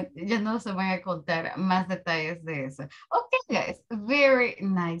 But ya no se van a contar más detalles de eso. Okay, guys. Very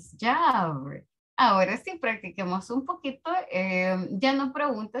nice job. Ahora sí, practiquemos un poquito. Ya no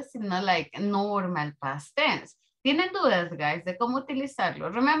preguntas, sino like normal past tense. ¿Tienen dudas, guys, de cómo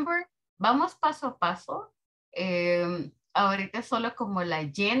utilizarlo? Remember, vamos paso a paso. Ahorita solo como la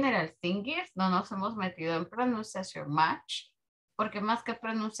general thingies, no nos hemos metido en pronunciación match, porque más que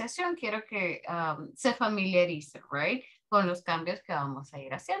pronunciación quiero que se familiarice, right, con los cambios que vamos a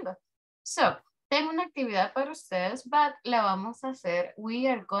ir haciendo. So, tengo una actividad para ustedes, but la vamos a hacer, we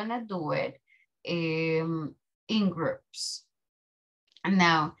are gonna do it in groups.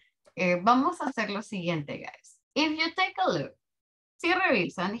 Now, vamos a hacer lo siguiente, guys. If you take a look, si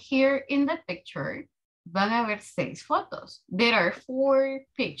revisan, here in the picture, van a ver 6 fotos. There are 4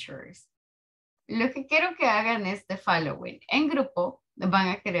 pictures. Lo que quiero que hagan es the following. En grupo, van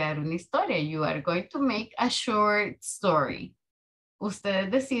a crear una historia. You are going to make a short story. Ustedes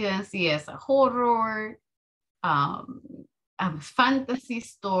deciden si es a horror, a fantasy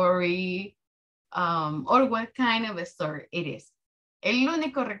story, or what kind of a story it is. El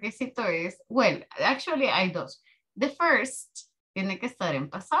único requisito es, well, actually hay dos. The first tiene que estar en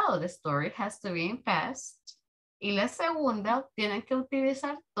pasado. The story has to be in past. Y la segunda, tienen que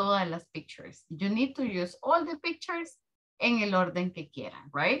utilizar todas las pictures. You need to use all the pictures en el orden que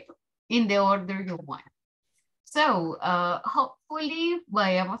quieran, right? In the order you want. So, hopefully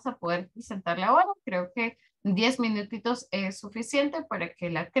vayamos a poder presentarla ahora. Creo que 10 minutitos es suficiente para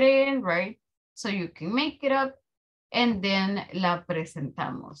que la creen, right? So you can make it up and then la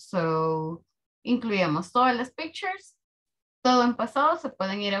presentamos. So, incluyamos todas las pictures. Todo en pasado, se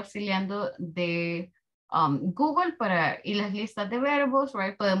pueden ir auxiliando de Google y las listas de verbos,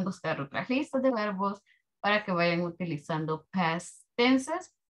 right? Pueden buscar otras listas de verbos para que vayan utilizando past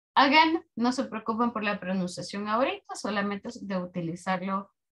tenses. Again, no se preocupen por la pronunciación ahorita, solamente es de utilizarlo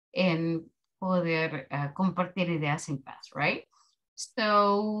en poder compartir ideas en past, right?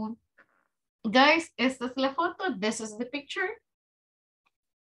 So, guys, esta es la foto. This is the picture.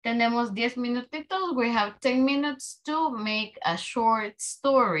 Tenemos 10 minutitos. We have 10 minutes to make a short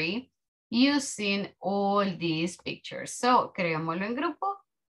story using all these pictures. So, creémoslo en grupo.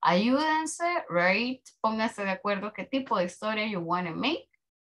 Ayúdense, right? Pónganse de acuerdo qué tipo de historia you want to make.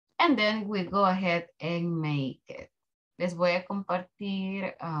 And then we go ahead and make it. Les voy a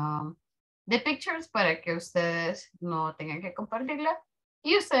compartir the pictures para que ustedes no tengan que compartirla.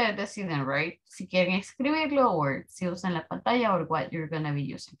 Y ustedes deciden, right? Si quieren escribirlo o si usan la pantalla or what you're going to be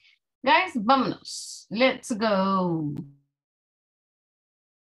using. Guys, vámonos. Let's go.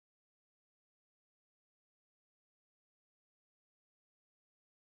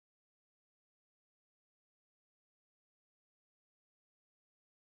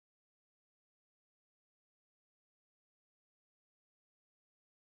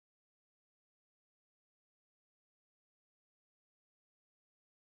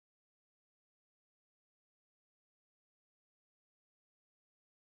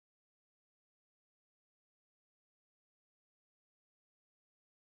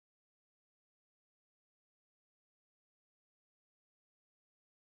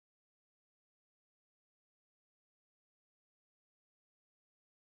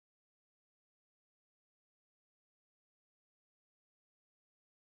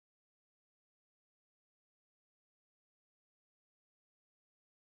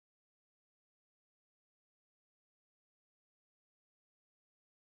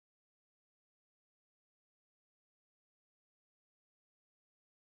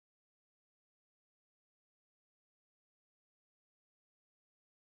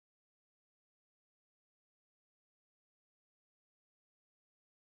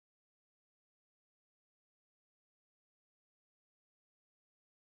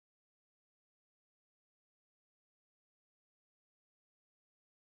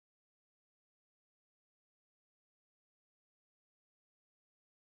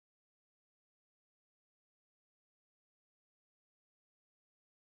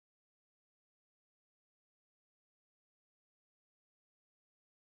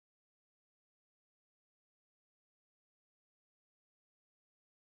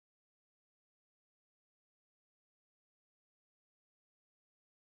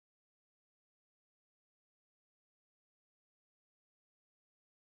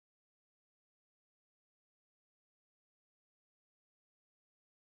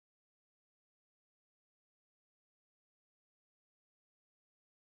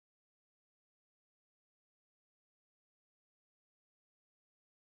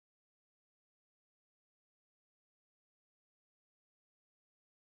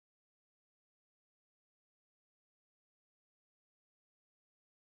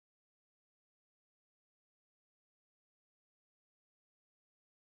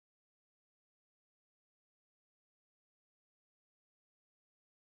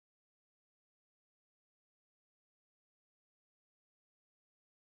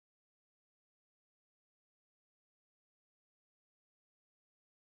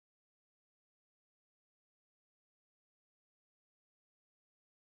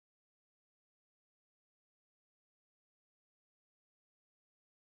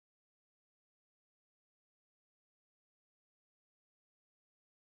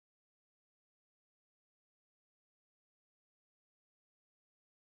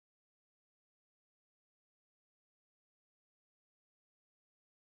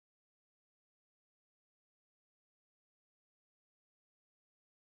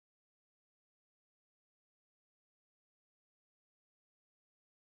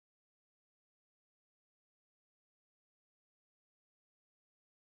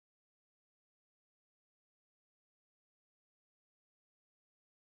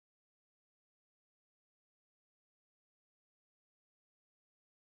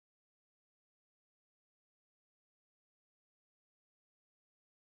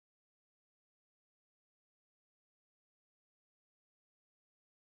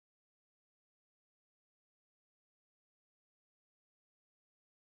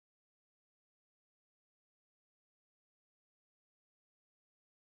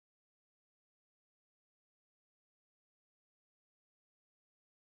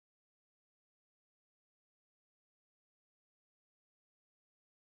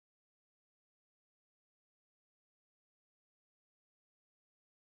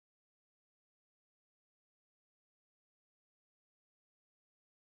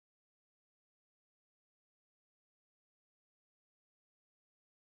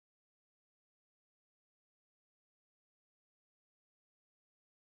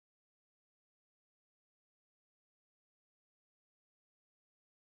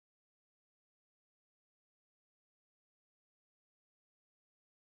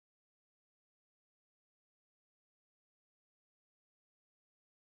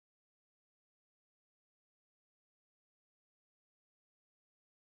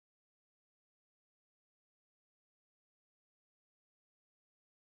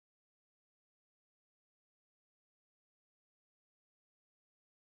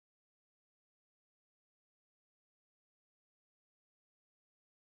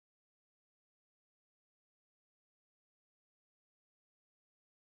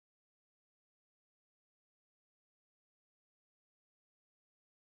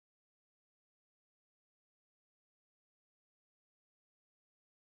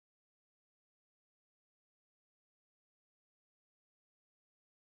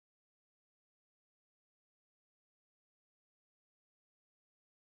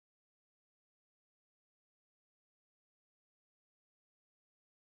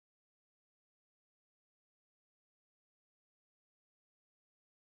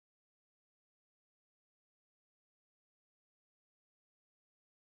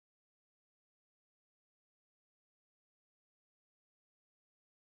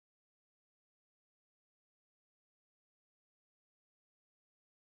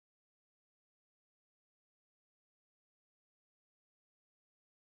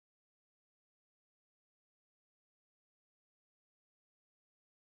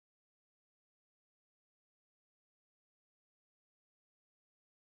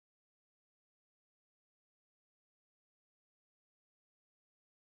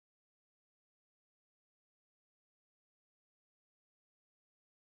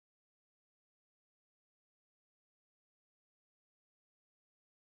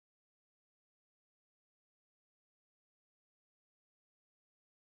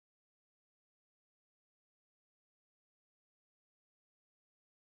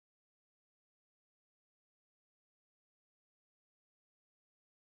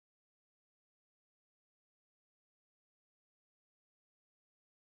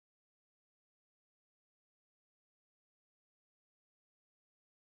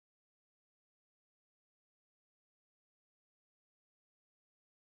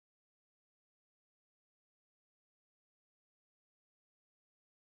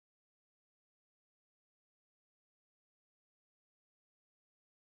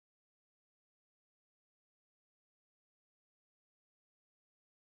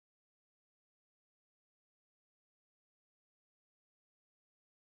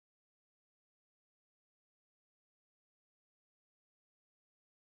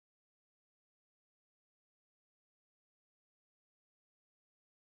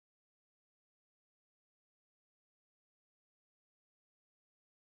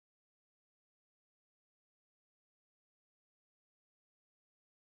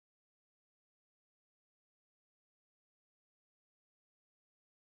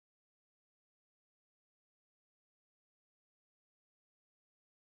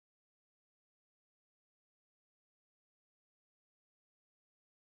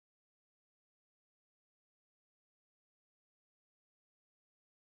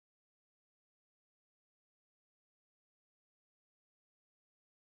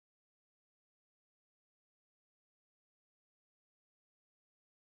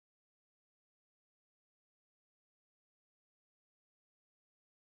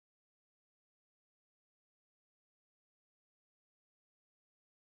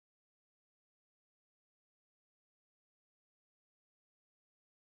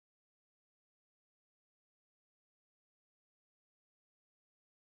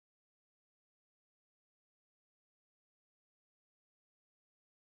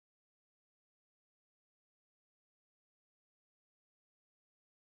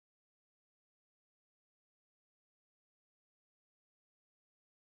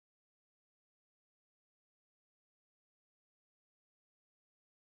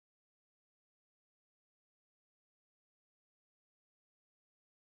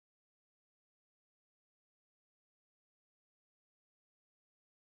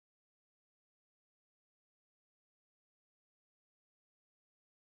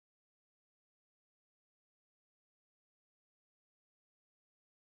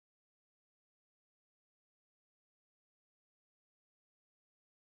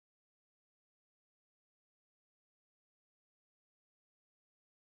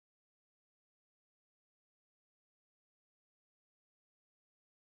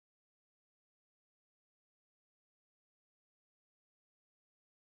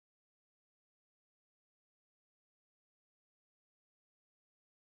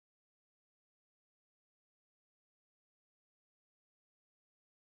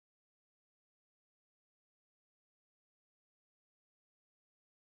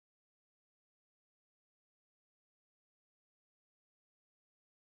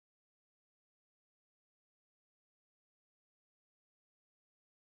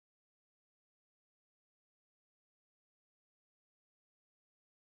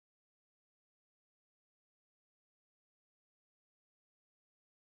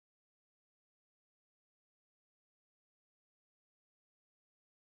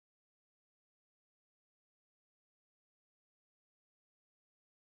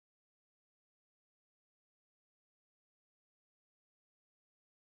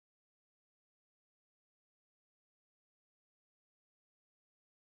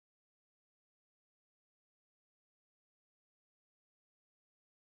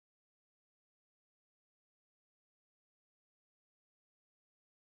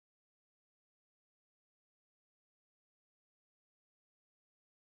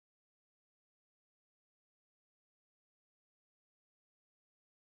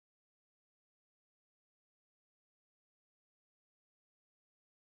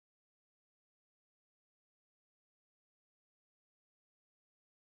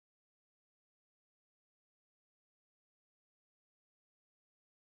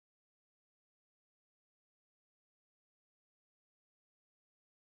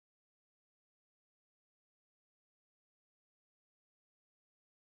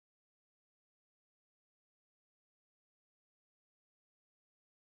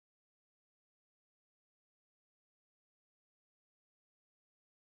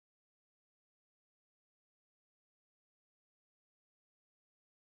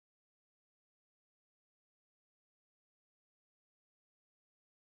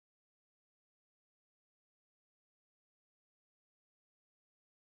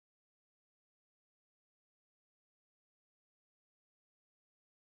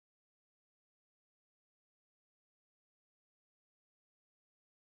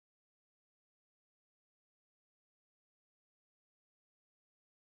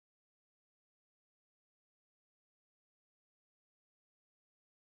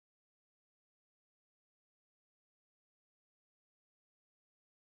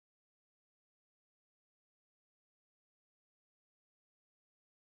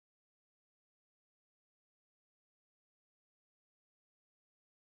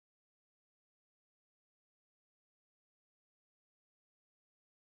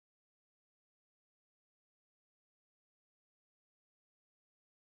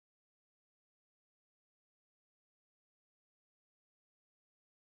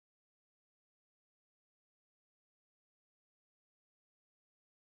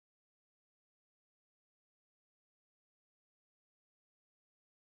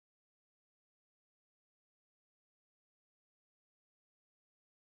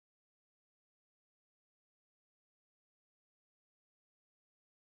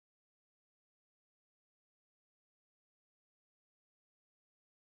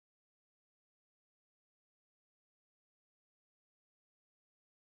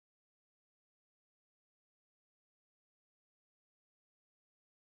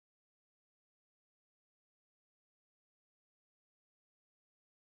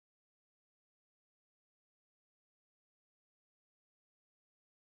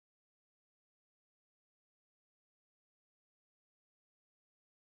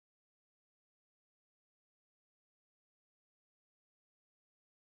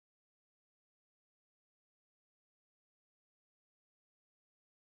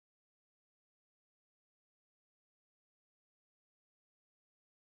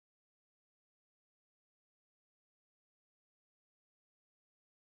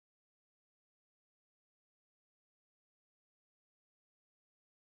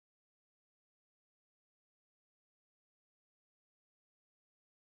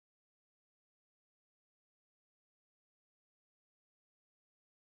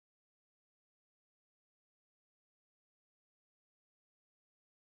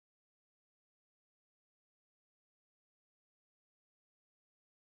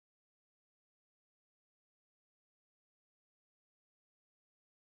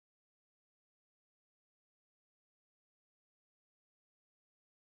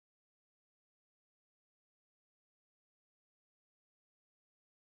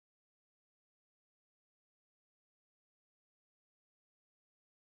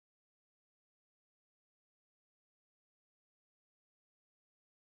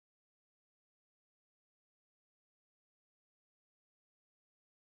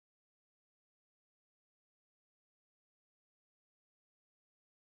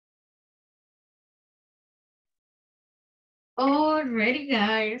 Alrighty,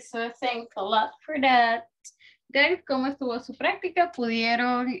 guys. So thanks a lot for that. Guys, ¿cómo estuvo su práctica?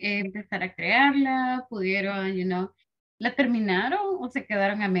 ¿Pudieron empezar a crearla? ¿Pudieron, la terminaron o se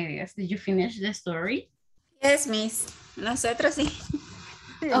quedaron a medias? Did you finish the story? Yes, miss. Nosotros sí.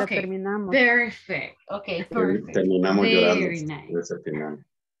 Sí, la terminamos. Perfect. Okay, perfect. Terminamos llorando. Very nice. Desde el final.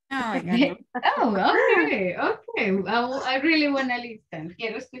 Oh, okay. I really want to listen.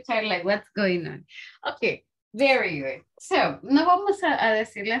 Quiero escuchar like what's going on. Okay, very good. So, no vamos a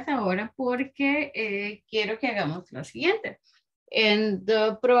decirles ahora porque quiero que hagamos lo siguiente.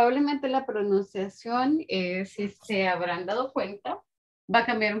 Probablemente la pronunciación, si se habrán dado cuenta, va a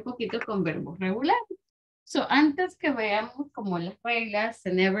cambiar un poquito con verbos regulares. So, antes que veamos como las reglas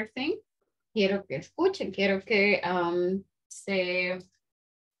and everything, quiero que escuchen, quiero que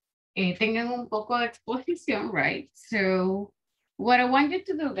tengan un poco de exposición, right? So, what I want you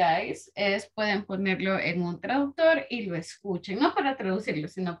to do, guys, es pueden ponerlo en un traductor y lo escuchen, no para traducirlo,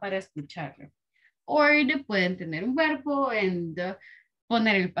 sino para escucharlo. Or pueden tener un verbo and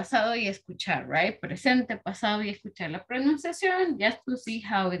poner el pasado y escuchar, right? Presente, pasado y escuchar la pronunciación, just to see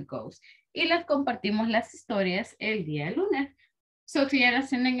how it goes. Y les compartimos las historias el día lunes. So, si ya las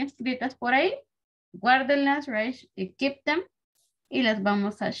tienen escritas por ahí, guárdenlas, right? Y keep them. Y las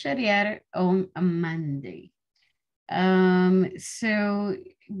vamos a sharear on a Monday. So,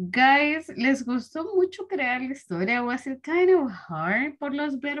 guys, ¿les gustó mucho crear la historia? Was it kind of hard por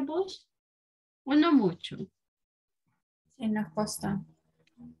los verbos? ¿O no mucho? Sí, nos costó.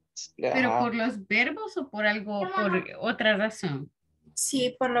 ¿Pero por los verbos o por algo, por otra razón?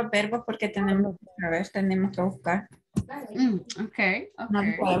 Sí, por los verbos, porque tenemos que buscar. Okay. No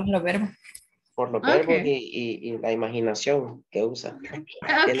podemos los verbos. Por los verbos y la imaginación que usa. Okay.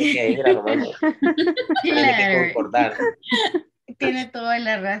 Tiene que ir armando. Tiene que concordar. Tiene toda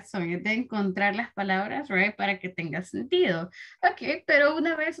la razón, es de encontrar las palabras, right, para que tenga sentido. Ok, pero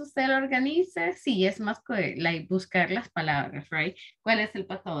una vez usted lo organice, sí, es más que buscar las palabras, right. ¿Cuál es el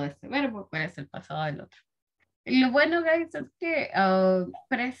pasado de este verbo? ¿Cuál es el pasado del otro? Lo bueno, guys, es que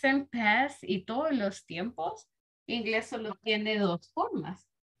present, past y todos los tiempos, inglés solo tiene dos formas.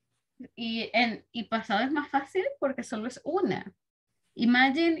 Y pasado es más fácil porque solo es una.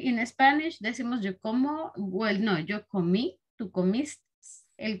 Imagine, in Spanish decimos yo como, yo comí, tú comiste,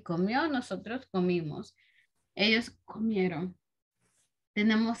 él comió, nosotros comimos, ellos comieron.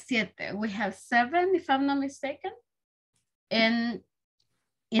 Tenemos 7. We have 7, if I'm not mistaken. And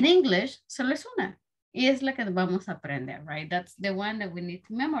in English, solo es una. Y es la que vamos a aprender, right? That's the one that we need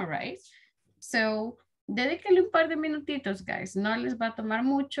to memorize. So, dedíquenle un par de minutitos, guys. No les va a tomar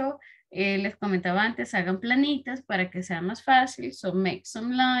mucho. Les comentaba antes, hagan planitas para que sea más fácil. So, make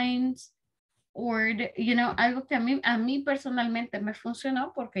some lines. Or, algo que a mí personalmente me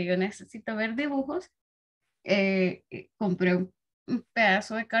funcionó porque yo necesito ver dibujos. Compré un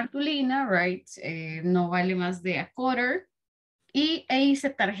pedazo de cartulina, right? No vale más de a quarter. E hice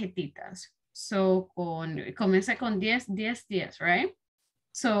tarjetitas. So, comencé con 10, right?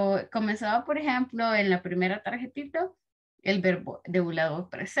 So, comenzaba, por ejemplo, en la primera tarjetita, el verbo de un lado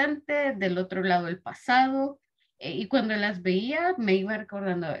presente, del otro lado el pasado. Y cuando las veía, me iba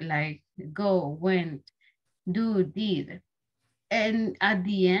recordando, like, go, went, do, did. And at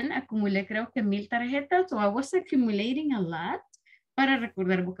the end, acumulé creo que 1000 tarjetas, so I was accumulating a lot para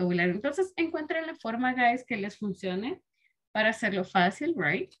recordar vocabulario. Entonces, encuentren la forma, guys, que les funcione para hacerlo fácil,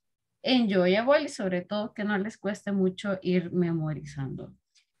 right? Enjoyable y sobre todo que no les cueste mucho ir memorizando.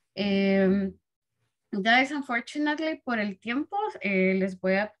 Guys, unfortunately, por el tiempo, les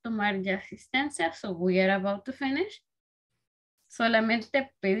voy a tomar ya asistencia, so we are about to finish.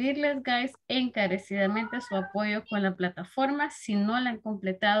 Solamente pedirles, guys, encarecidamente su apoyo con la plataforma. Si no la han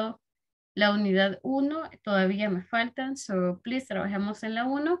completado la unidad 1, todavía me faltan, so please, trabajemos en la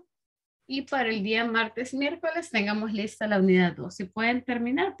 1. Y para el día martes, miércoles, tengamos lista la unidad 2. Si pueden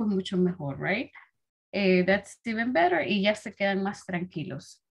terminar, pues mucho mejor, right? That's even better. Y ya se quedan más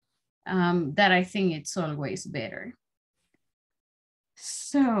tranquilos. That I think it's always better.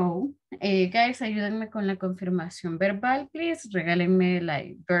 So, guys, ayúdenme con la confirmación verbal, please. Regálenme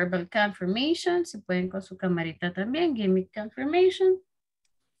like verbal confirmation. Si pueden con su camarita también, give me confirmation.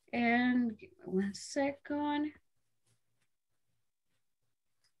 And give me 1 second.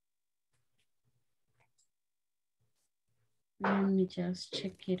 Let me just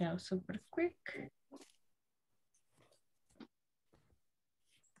check it out super quick.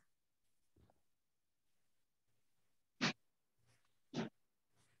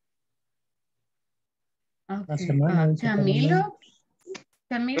 Okay.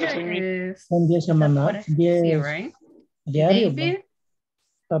 Camilo es... Son 10 semanas. 10 sí, right? diarios. David.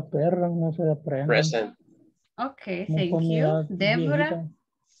 Esta perra no se aprende. Present. Okay, Una thank you. comida Débora.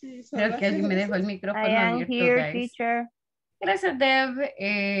 viejita. Creo que alguien me dejó el micrófono I am abierto, here, guys. teacher. Gracias, Deb.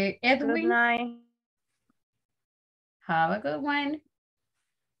 Good Edwin, night. have a good one.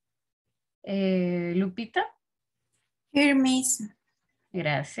 Lupita, Here, miss.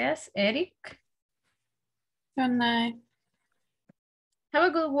 gracias. Eric, Good night. have a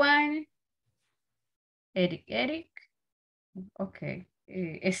good one. Eric. Ok.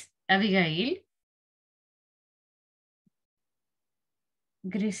 Es Abigail.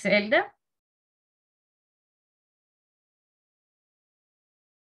 Griselda.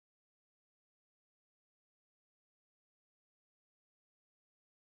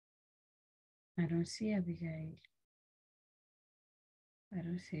 I don't see Abigail. I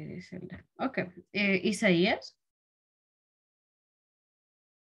don't see Griselda. Ok. Isaías.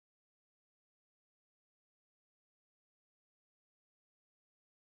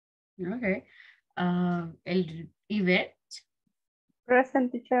 Ok. El Ivette.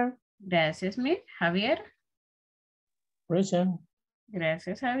 Present, teacher. Gracias, Mir. Javier. Present.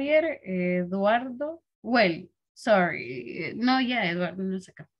 Gracias, Javier. Eduardo. Well, sorry. No, ya, Eduardo no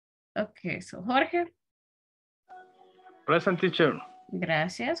se acá. Ok, so Jorge. Present, teacher.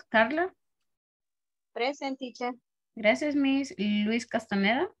 Gracias. Carla. Present, teacher. Gracias, Miss. Luis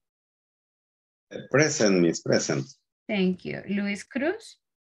Castaneda. Present, Miss, present. Thank you. Luis Cruz.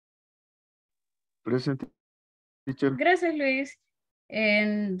 Present, teacher. Gracias, Luis.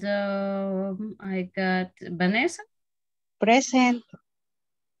 And I got Vanessa. Present.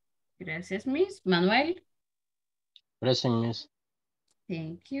 Gracias, Miss. Manuel. Present, miss.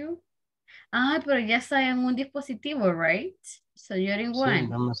 Thank you. Ah, pero ya está en un dispositivo, right? So you're in Sí, one.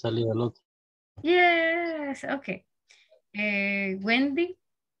 no me ha salido el otro. Yes, okay. Wendy.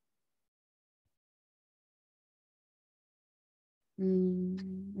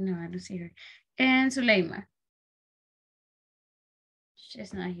 No, I don't see her. And Suleima.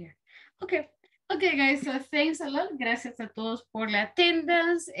 She's not here. Okay. Okay, guys, so thanks a lot. Gracias a todos por la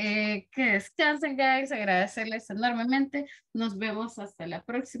attendance. Que descansen, guys. Agradecerles enormemente. Nos vemos hasta la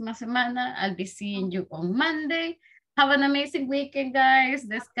próxima semana. I'll be seeing you on Monday. Have an amazing weekend, guys.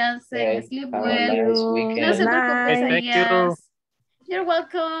 Descansen, Okay, sleep have a well. nice No weekend. se preocupen, Thank you. Isaías. You're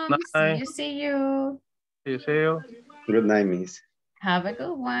welcome. Bye. See you. See you. Good night, Miss. Have a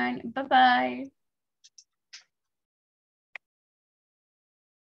good one. Bye-bye.